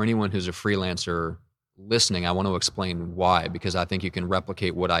for anyone who's a freelancer listening, I want to explain why, because I think you can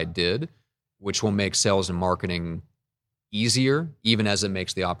replicate what I did, which will make sales and marketing easier, even as it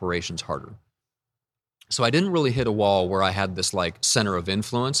makes the operations harder. So I didn't really hit a wall where I had this like center of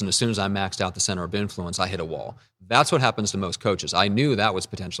influence. And as soon as I maxed out the center of influence, I hit a wall. That's what happens to most coaches. I knew that was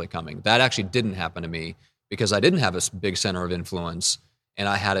potentially coming. That actually didn't happen to me because I didn't have a big center of influence. And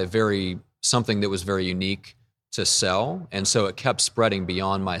I had something that was very unique to sell. And so it kept spreading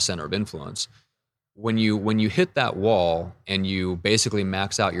beyond my center of influence. When you hit that wall and you basically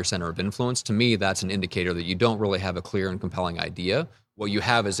max out your center of influence, to me, that's an indicator that you don't really have a clear and compelling idea. What you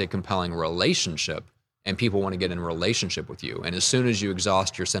have is a compelling relationship, and people want to get in a relationship with you. And as soon as you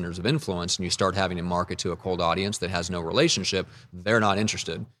exhaust your centers of influence and you start having to market to a cold audience that has no relationship, they're not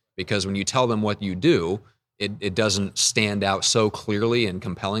interested. Because when you tell them what you do, it doesn't stand out so clearly and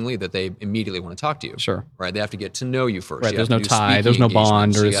compellingly that they immediately want to talk to you. Sure. Right? They have to get to know you first. Right. There's no tie, there's no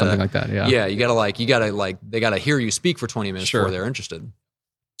bond or something like that. Yeah. Yeah. They got to hear you speak for 20 minutes before they're interested.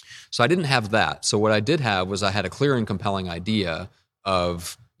 So I didn't have that. So what I did have was I had a clear and compelling idea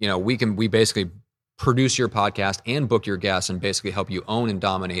of, we basically produce your podcast and book your guests and basically help you own and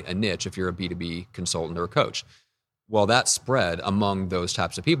dominate a niche if you're a B2B consultant or a coach. Well, that spread among those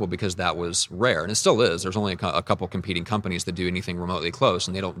types of people because that was rare, and it still is. There's only a couple competing companies that do anything remotely close,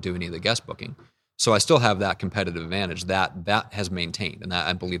 and they don't do any of the guest booking. So I still have that competitive advantage that has maintained, and that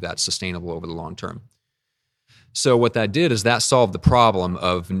I believe that's sustainable over the long term. So what that did is that solved the problem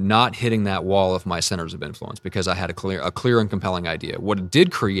of not hitting that wall of my centers of influence because I had a clear and compelling idea. What it did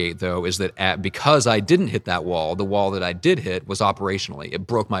create, though, is that because I didn't hit that wall, the wall that I did hit was operationally. It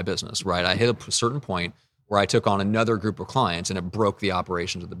broke my business, right? I hit a certain point where I took on another group of clients and it broke the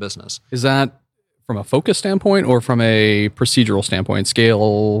operations of the business. Is that from a focus standpoint or from a procedural standpoint?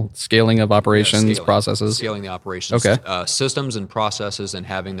 Scaling of operations, processes? Scaling the operations, systems and processes, and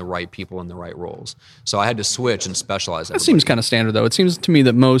having the right people in the right roles. So I had to switch and specialize. That seems kind of standard, though. It seems to me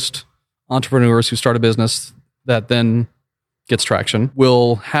that most entrepreneurs who start a business that then gets traction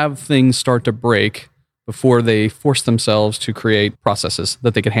will have things start to break before they force themselves to create processes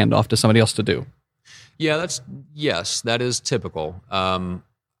that they could hand off to somebody else to do. Yeah, that is typical.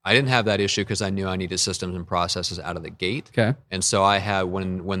 I didn't have that issue because I knew I needed systems and processes out of the gate. Okay. And so I had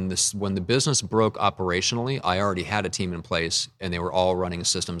when the business broke operationally, I already had a team in place and they were all running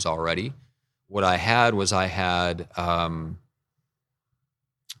systems already. What I had was what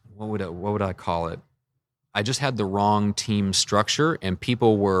would I call it? I just had the wrong team structure and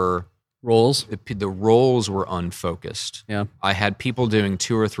people were roles. The roles were unfocused. Yeah. I had people doing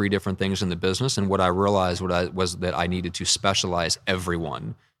 2 or 3 different things in the business, and what I realized was that I needed to specialize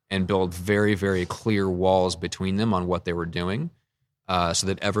everyone and build very, very clear walls between them on what they were doing, so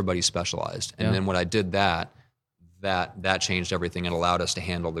that everybody specialized. And then when I did that changed everything and allowed us to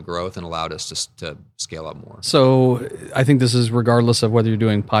handle the growth and allowed us to scale up more. So I think this is regardless of whether you're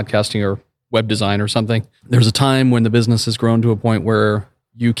doing podcasting or web design or something. There's a time when the business has grown to a point where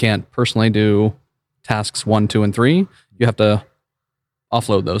you can't personally do tasks 1, 2, and 3. You have to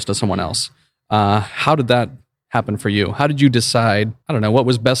offload those to someone else. How did that happen for you? How did you decide, what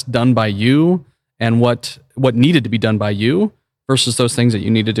was best done by you and what needed to be done by you versus those things that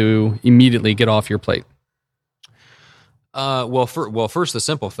you needed to immediately get off your plate? First, the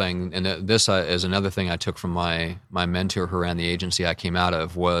simple thing, and this is another thing I took from my mentor who ran the agency I came out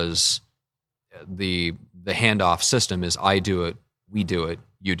of, was the handoff system is I do it, we do it,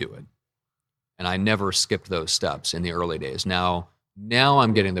 you do it. And I never skipped those steps in the early days. Now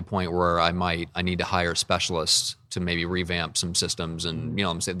I'm getting to the point where I need to hire specialists to maybe revamp some systems, and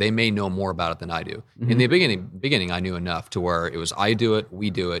they may know more about it than I do. Mm-hmm. In the beginning, I knew enough to where it was I do it, we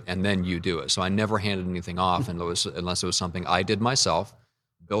do it, and then you do it. So I never handed anything off unless it was something I did myself,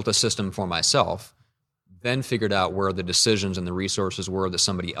 built a system for myself, then figured out where the decisions and the resources were that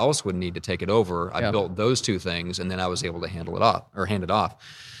somebody else would need to take it over. I built those 2 things, and then I was able to hand it off.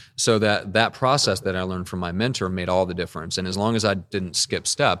 So that process that I learned from my mentor made all the difference. And as long as I didn't skip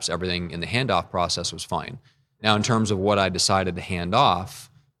steps, everything in the handoff process was fine. Now, in terms of what I decided to hand off,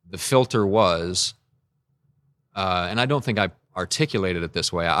 the filter was, and I don't think I articulated it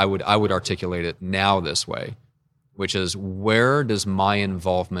this way. I would articulate it now this way, which is, where does my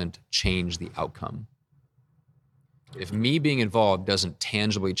involvement change the outcome? If me being involved doesn't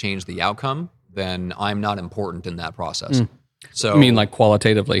tangibly change the outcome, then I'm not important in that process. So, I mean, like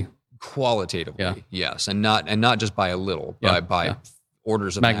qualitatively? Qualitatively, yes, and not just by a little, by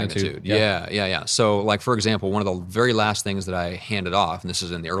orders of Magnitude, magnitude. Yeah. So like, for example, one of the very last things that I handed off, and this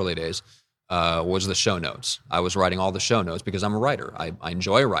is in the early days, was the show notes. I was writing all the show notes because I'm a writer. I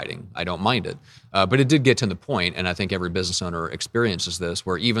enjoy writing. I don't mind it. But it did get to the point, and I think every business owner experiences this,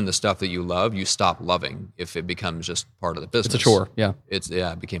 where even the stuff that you love, you stop loving if it becomes just part of the business. It's a chore. Yeah.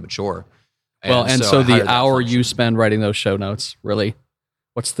 It became a chore. And so the hour you spend writing those show notes, really,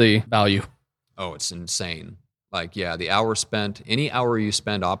 what's the value? Oh, it's insane. Like, yeah, the hour spent, any hour you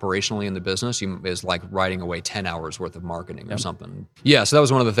spend operationally in the business is like writing away 10 hours worth of marketing or something. Yeah, so that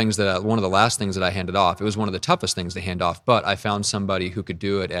was one of the last things that I handed off. It was one of the toughest things to hand off, but I found somebody who could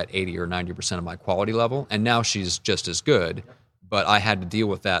do it at 80 or 90% of my quality level, and now she's just as good, but I had to deal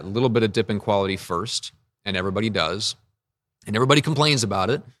with that little bit of dip in quality first, and everybody does, and everybody complains about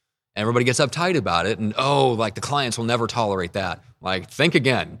it, everybody gets uptight about it, and like the clients will never tolerate that. Like, think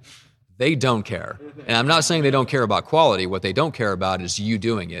again. They don't care. And I'm not saying they don't care about quality. What they don't care about is you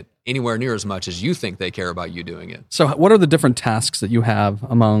doing it anywhere near as much as you think they care about you doing it. So what are the different tasks that you have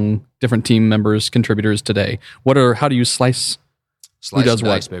among different team members, contributors today? How do you slice who does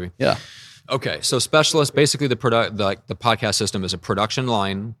dice, what? Baby. Yeah. Okay. So specialist, basically the podcast system is a production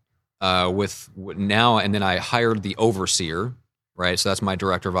line with now, and then I hired the overseer. Right, so that's my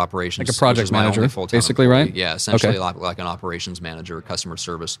director of operations, like a project manager, basically, employee. Right? Yeah, essentially like an operations manager, customer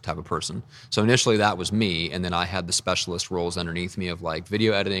service type of person. So initially that was me, and then I had the specialist roles underneath me of like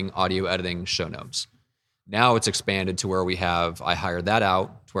video editing, audio editing, show notes. Now it's expanded to where I hired that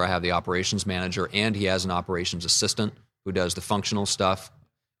out to where I have the operations manager, and he has an operations assistant who does the functional stuff,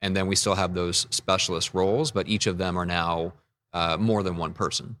 and then we still have those specialist roles, but each of them are now more than one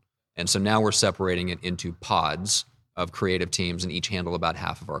person, and so now we're separating it into pods of creative teams, and each handle about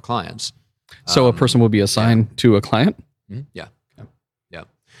half of our clients. So a person will be assigned to a client? Yeah.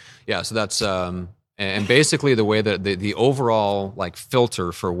 So that's, and basically the way that the overall like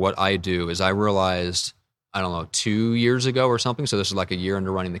filter for what I do is I realized, 2 years ago or something, so this is like a year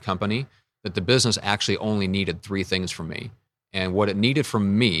into running the company, that the business actually only needed 3 things from me. And what it needed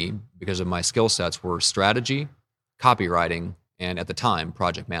from me, because of my skill sets, were strategy, copywriting, and at the time,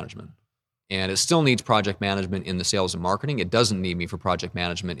 project management. And it still needs project management in the sales and marketing. It doesn't need me for project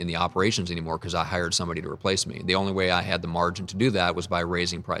management in the operations anymore because I hired somebody to replace me. The only way I had the margin to do that was by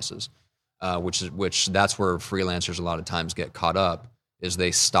raising prices, which that's where freelancers a lot of times get caught up, is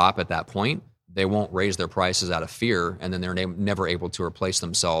they stop at that point. They won't raise their prices out of fear, and then they're never able to replace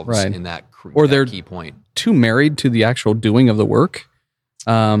themselves in that they're key point. Too married to the actual doing of the work.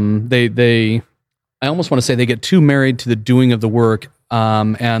 I almost want to say they get too married to the doing of the work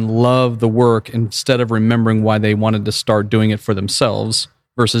and love the work instead of remembering why they wanted to start doing it for themselves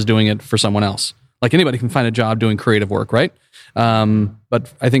versus doing it for someone else. Like anybody can find a job doing creative work, right?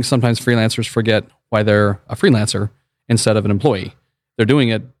 But I think sometimes freelancers forget why they're a freelancer instead of an employee. They're doing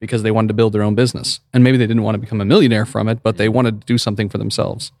it because they wanted to build their own business. And maybe they didn't want to become a millionaire from it, but they wanted to do something for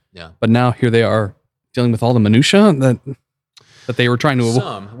themselves. Yeah. But now here they are dealing with all the minutia that they were trying to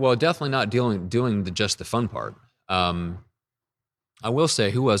avoid. Well, definitely not doing just the fun part. I will say,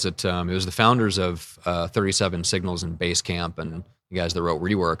 who was it? It was the founders of 37 Signals and Basecamp and the guys that wrote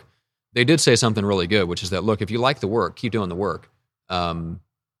Rework. They did say something really good, which is that, look, if you like the work, keep doing the work.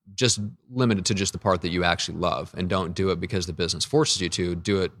 Just limit it to just the part that you actually love, and don't do it because the business forces you to.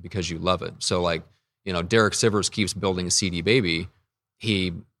 Do it because you love it. So like, Derek Sivers keeps building a CD Baby.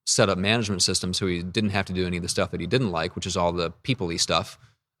 He set up management systems so he didn't have to do any of the stuff that he didn't like, which is all the people-y stuff.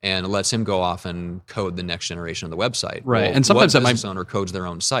 And it lets him go off and code the next generation of the website. Right. Well, and sometimes what business owner codes their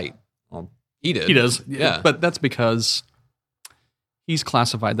own site? Well, he did. He does. Yeah. But that's because he's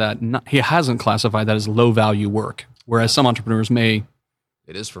classified that, he hasn't classified that as low value work. Whereas some entrepreneurs may.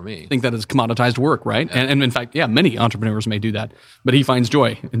 It is for me. Think that it's commoditized work, right? Yeah. And in fact, many entrepreneurs may do that. But he finds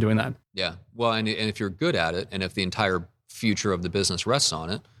joy in doing that. Yeah. Well, and if you're good at it, and if the entire future of the business rests on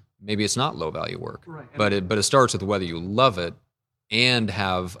it, maybe it's not low value work. Right. But it starts with whether you love it and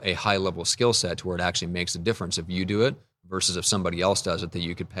have a high level skill set to where it actually makes a difference if you do it versus if somebody else does it that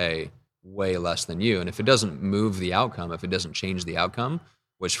you could pay way less than you. And if it doesn't move the outcome, if it doesn't change the outcome,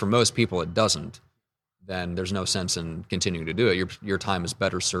 which for most people it doesn't, then there's no sense in continuing to do it. Your time is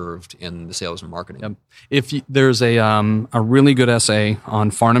better served in the sales and marketing. Yep. There's a really good essay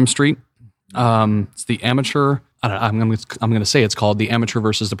on Farnham Street. It's the amateur. I'm going to say it's called The Amateur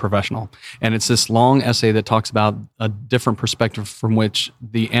versus the Professional. And it's this long essay that talks about a different perspective from which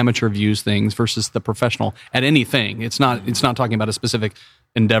the amateur views things versus the professional at anything. It's not talking about a specific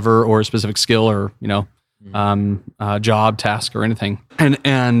endeavor or a specific skill or, job, task or anything.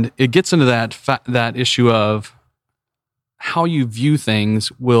 And it gets into that issue of how you view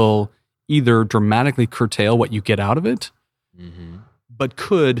things will either dramatically curtail what you get out of it, but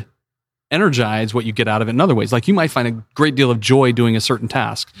could energize what you get out of it in other ways. Like you might find a great deal of joy doing a certain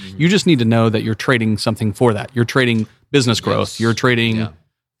task. You just need to know that you're trading something for that. You're trading business growth. You're trading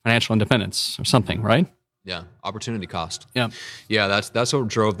financial independence or something, right? Yeah, opportunity cost. Yeah. Yeah, that's what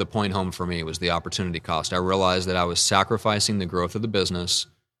drove the point home for me was the opportunity cost. I realized that I was sacrificing the growth of the business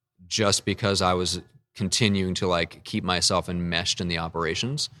just because I was continuing to like keep myself enmeshed in the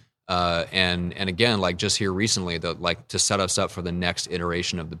operations. And again, like just here recently, to set us up for the next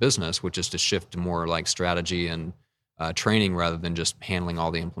iteration of the business, which is to shift to more like strategy and training rather than just handling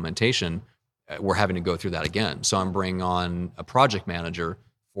all the implementation, we're having to go through that again. So I'm bringing on a project manager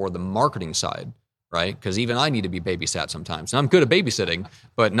for the marketing side, right? Because even I need to be babysat sometimes. And I'm good at babysitting,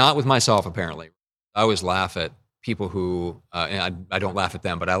 but not with myself, apparently. I always laugh at people who, and I don't laugh at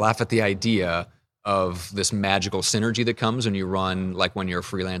them, but I laugh at the idea of this magical synergy that comes when you run, like when you're a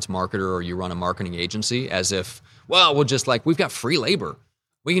freelance marketer or you run a marketing agency, as if, well, we'll just like, we've got free labor.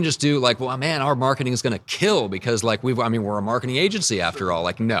 We can just do like, well, man, our marketing is going to kill because like we're a marketing agency after all.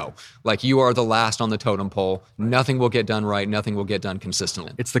 Like, no, like you are the last on the totem pole. Nothing will get done right. Nothing will get done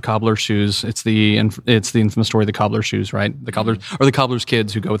consistently. It's the cobbler's shoes. It's the infamous story of the cobbler's shoes, right? The cobbler's or the cobbler's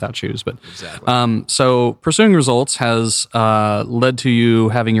kids who go without shoes. But exactly. So pursuing results has led to you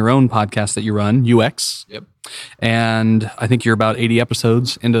having your own podcast that you run, UX. Yep. And I think you're about 80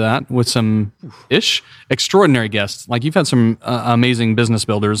 episodes into that with some extraordinary guests. Like you've had some amazing business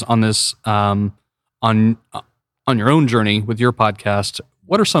builders on this on your own journey with your podcast.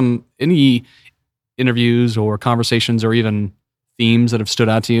 What are any interviews or conversations or even themes that have stood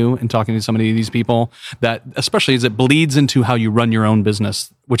out to you in talking to some of these people that, especially as it bleeds into how you run your own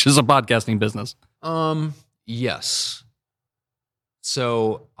business, which is a podcasting business? Yes.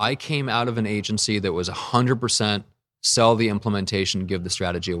 So I came out of an agency that was 100% sell the implementation, give the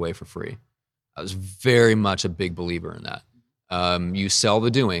strategy away for free. I was very much a big believer in that. You sell the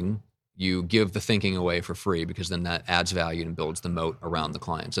doing, you give the thinking away for free because then that adds value and builds the moat around the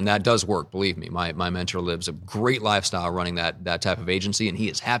clients. And that does work, believe me. My mentor lives a great lifestyle running that type of agency, and he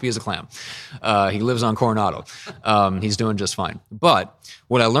is happy as a clam. He lives on Coronado. He's doing just fine. But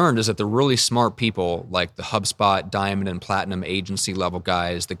what I learned is that the really smart people, like the HubSpot, Diamond, and Platinum agency level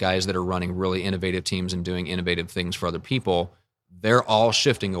guys, the guys that are running really innovative teams and doing innovative things for other people, they're all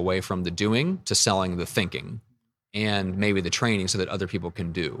shifting away from the doing to selling the thinking and maybe the training so that other people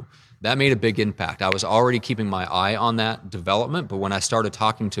can do. That made a big impact. I was already keeping my eye on that development, but when I started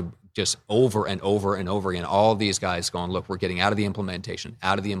talking to just over and over and over again, all these guys going, look, we're getting out of the implementation,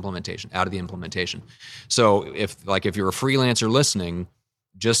 out of the implementation, out of the implementation. So if you're a freelancer listening,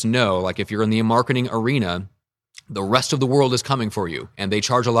 just know, like if you're in the marketing arena, the rest of the world is coming for you and they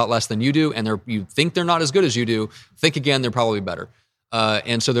charge a lot less than you do. And you think they're not as good as you do. Think again, they're probably better.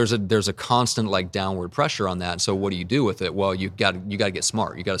 And so there's a constant like downward pressure on that. So what do you do with it? Well, you got to get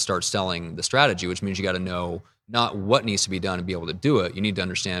smart. You got to start selling the strategy, which means you got to know not what needs to be done to be able to do it. You need to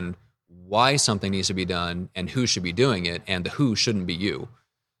understand why something needs to be done and who should be doing it, and the who shouldn't be you.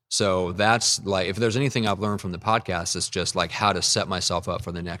 So that's like, if there's anything I've learned from the podcast, it's just like how to set myself up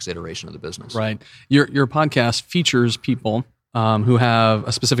for the next iteration of the business. Right. Your podcast features people who have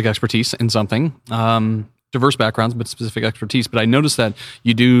a specific expertise in something. Diverse backgrounds, but specific expertise. But I noticed that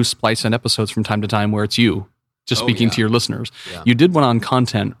you do splice in episodes from time to time where it's you just speaking to your listeners. Yeah. You did one on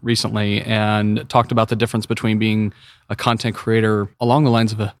content recently and talked about the difference between being a content creator along the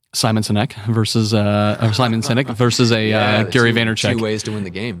lines of a Simon Sinek versus a Gary Vaynerchuk. 2 ways to win the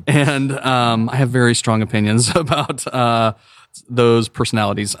game. And I have very strong opinions about those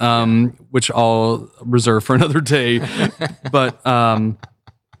personalities, which I'll reserve for another day. But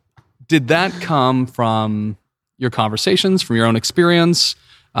did that come from your conversations, from your own experience?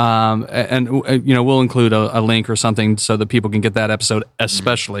 And we'll include a link or something so that people can get that episode,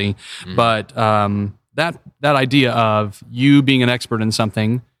 especially. Mm-hmm. But that idea of you being an expert in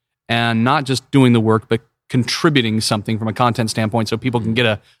something and not just doing the work, but contributing something from a content standpoint, so people can get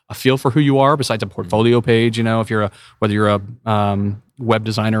a feel for who you are, besides a portfolio page. If whether you're a web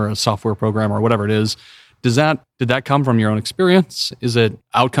designer or a software programmer or whatever it is. Did that come from your own experience? Is it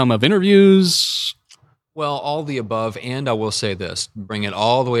outcome of interviews? Well, all the above, and I will say this, bring it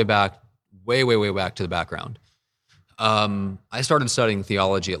all the way back, way, way, way back to the background. I started studying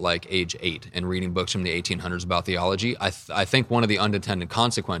theology at like age 8 and reading books from the 1800s about theology. I think one of the unintended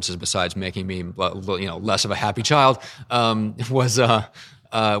consequences, besides making me less of a happy child, was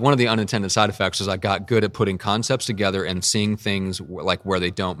one of the unintended side effects was I got good at putting concepts together and seeing things like where they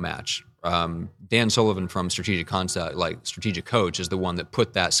don't match. Dan Sullivan from Strategic Concept, like Strategic Coach, is the one that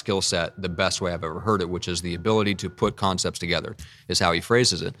put that skill set the best way I've ever heard it, which is the ability to put concepts together, is how he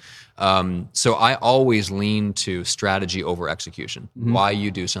phrases it. So I always lean to strategy over execution. Why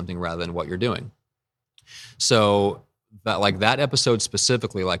you do something rather than what you're doing. So that episode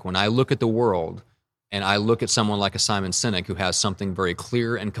specifically, like when I look at the world and I look at someone like a Simon Sinek who has something very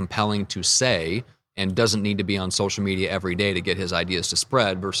clear and compelling to say and doesn't need to be on social media every day to get his ideas to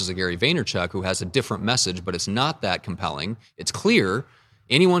spread, versus a Gary Vaynerchuk who has a different message, but it's not that compelling. It's clear.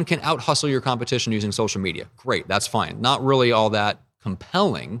 Anyone can out-hustle your competition using social media. Great, that's fine. Not really all that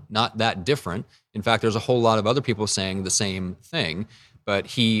compelling, not that different. In fact, there's a whole lot of other people saying the same thing, but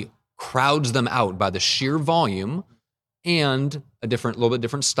he crowds them out by the sheer volume and a little bit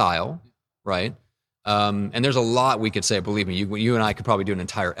different style, right? And there's a lot we could say. Believe me, you and I could probably do an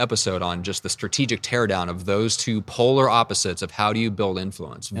entire episode on just the strategic teardown of those two polar opposites of how do you build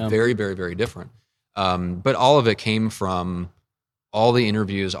influence. Yeah. Very, very, very different. But all of it came from all the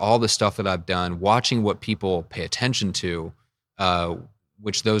interviews, all the stuff that I've done, watching what people pay attention to,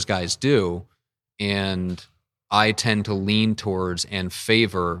 which those guys do. And I tend to lean towards and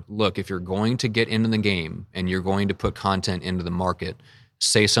favor, look, if you're going to get into the game and you're going to put content into the market,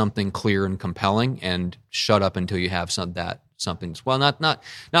 say something clear and compelling, and shut up until you have something. Well, not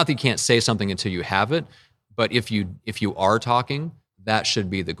that you can't say something until you have it, but if you are talking, that should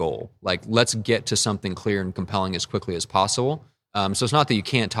be the goal. Like, let's get to something clear and compelling as quickly as possible. So it's not that you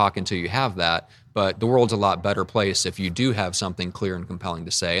can't talk until you have that, but the world's a lot better place if you do have something clear and compelling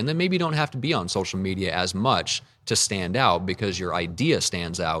to say. And then maybe you don't have to be on social media as much to stand out, because your idea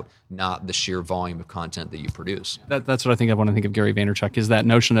stands out, not the sheer volume of content that you produce. That's what I think of when I think of Gary Vaynerchuk, is that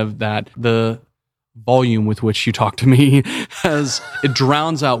notion of that the volume with which you talk to me it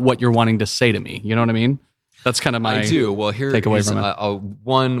drowns out what you're wanting to say to me. You know what I mean? That's kind of my I do. Well, here takeaway is from it.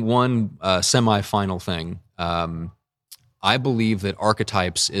 One semi-final thing. I believe that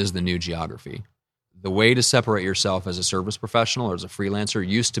archetypes is the new geography. The way to separate yourself as a service professional or as a freelancer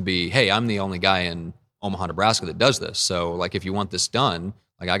used to be, hey, I'm the only guy in Omaha, Nebraska that does this. So like, if you want this done,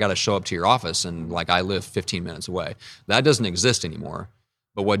 like, I got to show up to your office, and like, I live 15 minutes away. That doesn't exist anymore.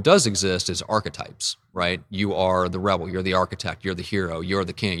 But what does exist is archetypes, right? You are the rebel, you're the architect, you're the hero, you're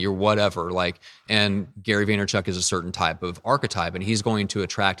the king, you're whatever. Like, and Gary Vaynerchuk is a certain type of archetype, and he's going to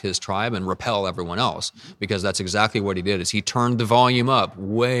attract his tribe and repel everyone else, because that's exactly what he did. Is he turned the volume up,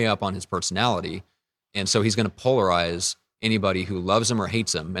 way up on his personality, and so he's going to polarize anybody who loves him or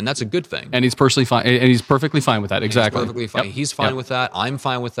hates him, and that's a good thing. And he's personally fine. And he's perfectly fine with that. Exactly. He's perfectly fine. Yep. He's fine with that. I'm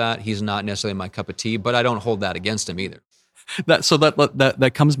fine with that. He's not necessarily my cup of tea, but I don't hold that against him either.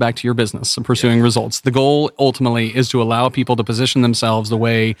 That comes back to your business and pursuing results. The goal ultimately is to allow people to position themselves the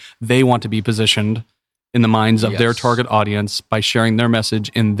way they want to be positioned in the minds of their target audience by sharing their message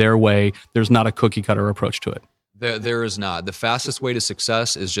in their way. There's not a cookie cutter approach to it. There is not. The fastest way to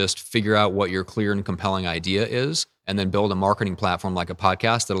success is just figure out what your clear and compelling idea is, and then build a marketing platform like a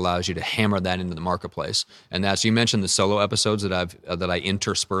podcast that allows you to hammer that into the marketplace. And that's, you mentioned the solo episodes that I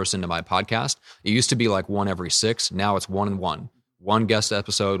intersperse into my podcast. It used to be like one every 6. Now it's 1 and 1. One guest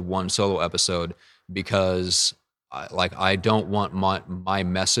episode, one solo episode, because I don't want my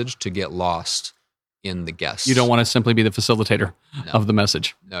message to get lost in the guests. You don't want to simply be the facilitator of the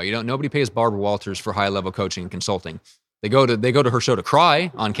message. No, you don't. Nobody pays Barbara Walters for high-level coaching and consulting. They go to her show to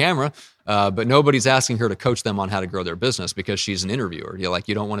cry on camera, but nobody's asking her to coach them on how to grow their business, because she's an interviewer.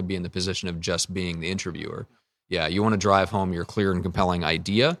 You don't want to be in the position of just being the interviewer. Yeah, you want to drive home your clear and compelling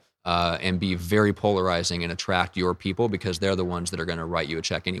idea, and be very polarizing and attract your people, because they're the ones that are going to write you a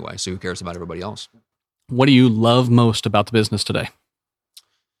check anyway. So who cares about everybody else? What do you love most about the business today?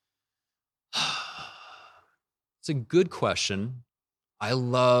 It's a good question. I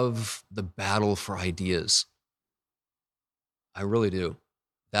love the battle for ideas. I really do.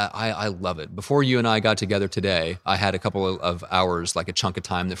 That I love it. Before you and I got together today, I had a couple of hours, like a chunk of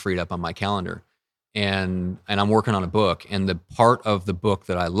time that freed up on my calendar. And I'm working on a book. And the part of the book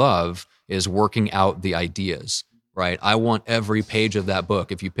that I love is working out the ideas, right? I want every page of that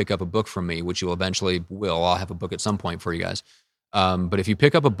book. If you pick up a book from me, which you eventually will, I'll have a book at some point for you guys. But if you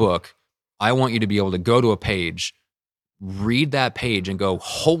pick up a book, I want you to be able to go to a page, read that page, and go,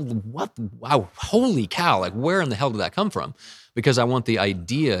 holy cow, like, where in the hell did that come from? Because I want the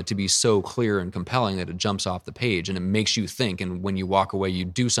idea to be so clear and compelling that it jumps off the page and it makes you think. And when you walk away, you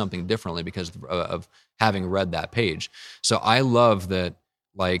do something differently because of having read that page. So I love that,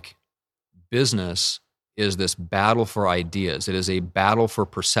 like, business is this battle for ideas. It is a battle for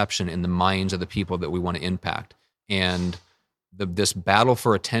perception in the minds of the people that we want to impact. And this battle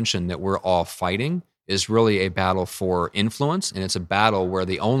for attention that we're all fighting is really a battle for influence, and it's a battle where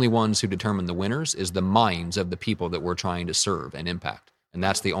the only ones who determine the winners is the minds of the people that we're trying to serve and impact. And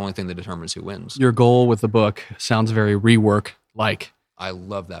that's the only thing that determines who wins. Your goal with the book sounds very rework-like. I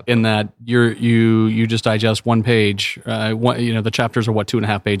love that book. In that you just digest one page. The chapters are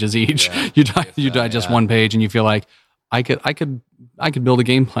 2.5 pages each. Yeah. You digest one page, and you feel like I could build a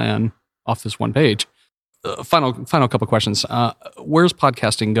game plan off this one page. Final couple questions. Where's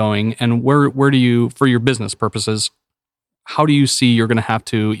podcasting going, and where do you, for your business purposes, how do you see you're going to have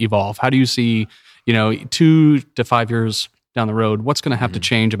to evolve? How do you see, 2 to 5 years down the road, what's going to have to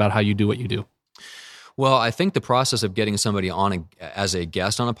change about how you do what you do? Well, I think the process of getting somebody on as a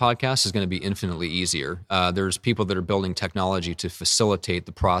guest on a podcast is going to be infinitely easier. There's people that are building technology to facilitate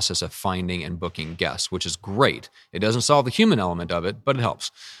the process of finding and booking guests, which is great. It doesn't solve the human element of it, but it helps.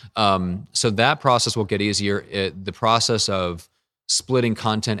 So that process will get easier. The process of splitting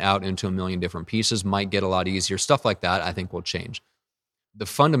content out into a million different pieces might get a lot easier. Stuff like that, I think, will change. The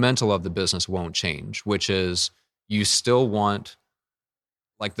fundamental of the business won't change, which is you still want...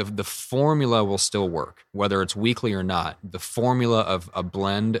 like the formula will still work, whether it's weekly or not. The formula of a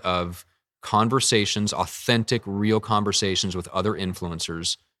blend of conversations, authentic, real conversations with other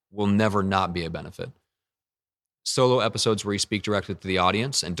influencers will never not be a benefit. Solo episodes where you speak directly to the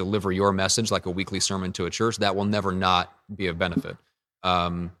audience and deliver your message like a weekly sermon to a church, that will never not be a benefit.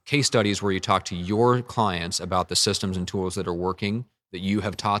 Case studies where you talk to your clients about the systems and tools that are working, that you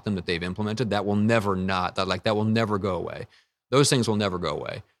have taught them, that they've implemented, that will never go away. Those things will never go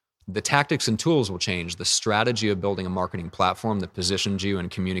away. The tactics and tools will change. The strategy of building a marketing platform that positions you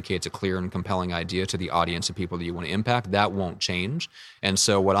and communicates a clear and compelling idea to the audience of people that you want to impact, that won't change. And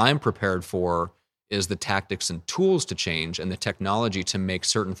so what I'm prepared for is the tactics and tools to change and the technology to make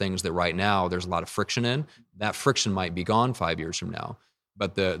certain things that right now there's a lot of friction in. That friction might be gone 5 years from now.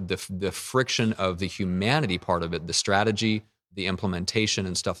 But the friction of the humanity part of it, the strategy, the implementation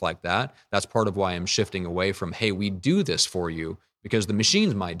and stuff like that, that's part of why I'm shifting away from, hey, we do this for you, because the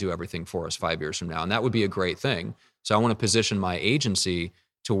machines might do everything for us 5 years from now. And that would be a great thing. So I want to position my agency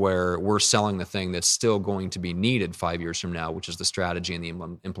to where we're selling the thing that's still going to be needed 5 years from now, which is the strategy and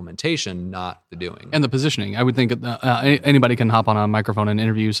the implementation, not the doing. And the positioning. I would think anybody can hop on a microphone and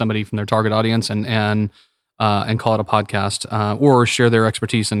interview somebody from their target audience and call it a podcast, or share their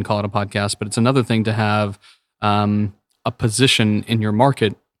expertise and call it a podcast. But it's another thing to have a position in your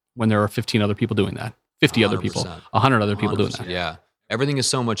market when there are 15 other people doing that, 50 other people, 100 other people doing that. Yeah. Everything is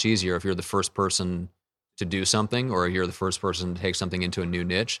so much easier if you're the first person to do something, or you're the first person to take something into a new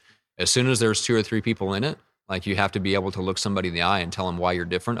niche. As soon as there's 2 or 3 people in it, like, you have to be able to look somebody in the eye and tell them why you're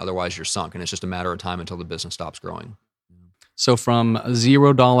different. Otherwise you're sunk. And it's just a matter of time until the business stops growing. So from a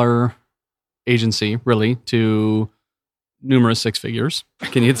 $0 agency really to numerous 6 figures.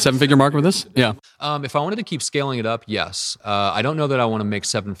 Can you hit the 7-figure mark with this? Yeah. If I wanted to keep scaling it up, yes. I don't know that I want to make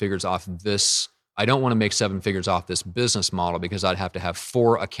 7 figures off this. I don't want to make 7 figures off this business model, because I'd have to have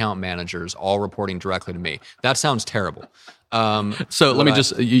 4 account managers all reporting directly to me. That sounds terrible. So let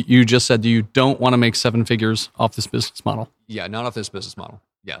me you just said you don't want to make 7 figures off this business model. Yeah, not off this business model.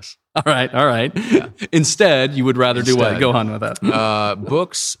 Yes. All right. Yeah. Instead, you would rather do what? Go on with that.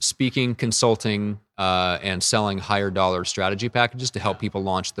 Books, speaking, consulting, and selling higher dollar strategy packages to help people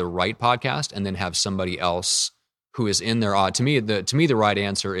launch the right podcast, and then have somebody else who is in their To me, the right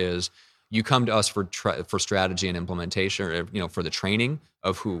answer is you come to us for strategy and implementation, or for the training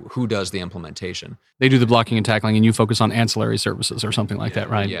of who does the implementation. They do the blocking and tackling, and you focus on ancillary services or something like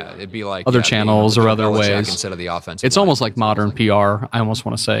that, right? Yeah, it'd be like other channels or other ways instead of the offensive. It's almost like modern PR. I almost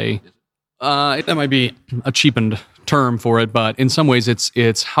want to say that might be a cheapened term for it, but in some ways,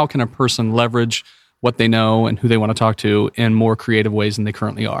 it's how can a person leverage what they know and who they want to talk to in more creative ways than they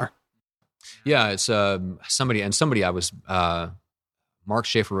currently are. Yeah, it's somebody I was. Mark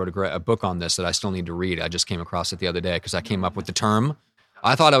Schaefer wrote a book on this that I still need to read. I just came across it the other day because I came up with the term.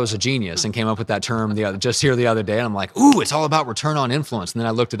 I thought I was a genius and came up with that term just here the other day. And I'm like, ooh, it's all about return on influence. And then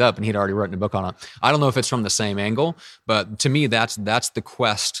I looked it up, and he'd already written a book on it. I don't know if it's from the same angle, but to me, that's the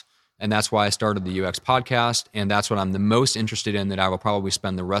quest. And that's why I started the UX podcast. And that's what I'm the most interested in, that I will probably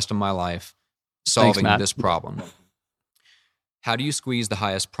spend the rest of my life solving this problem. How do you squeeze the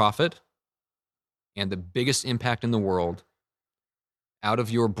highest profit and the biggest impact in the world out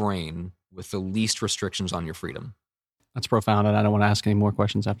of your brain with the least restrictions on your freedom? That's profound, and I don't want to ask any more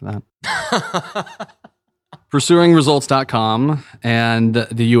questions after that. PursuingResults.com and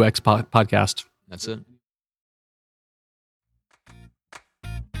the UX podcast. That's it.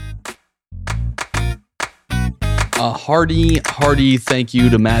 A hearty thank you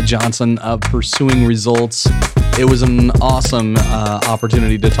to Matt Johnson of Pursuing Results. It was an awesome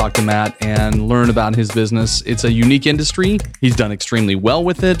opportunity to talk to Matt and learn about his business. It's a unique industry. He's done extremely well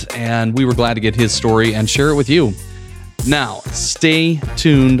with it, and we were glad to get his story and share it with you. Now, stay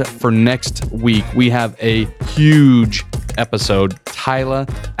tuned for next week. We have a huge episode. Tyler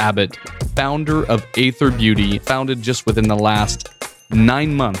Abbott, founder of Aether Beauty, founded just within the last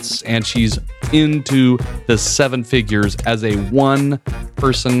 9 months, and she's into the 7 figures as a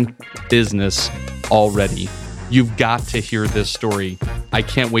one-person business already. You've got to hear this story. I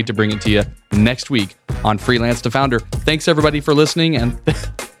can't wait to bring it to you next week on Freelance to Founder. Thanks, everybody, for listening. And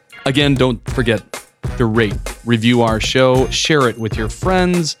again, don't forget to rate, review our show, share it with your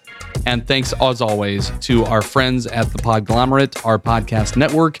friends. And thanks, as always, to our friends at the Podglomerate, our podcast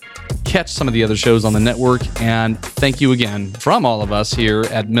network. Catch some of the other shows on the network. And thank you again from all of us here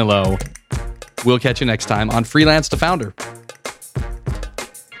at Millo. We'll catch you next time on Freelance to Founder.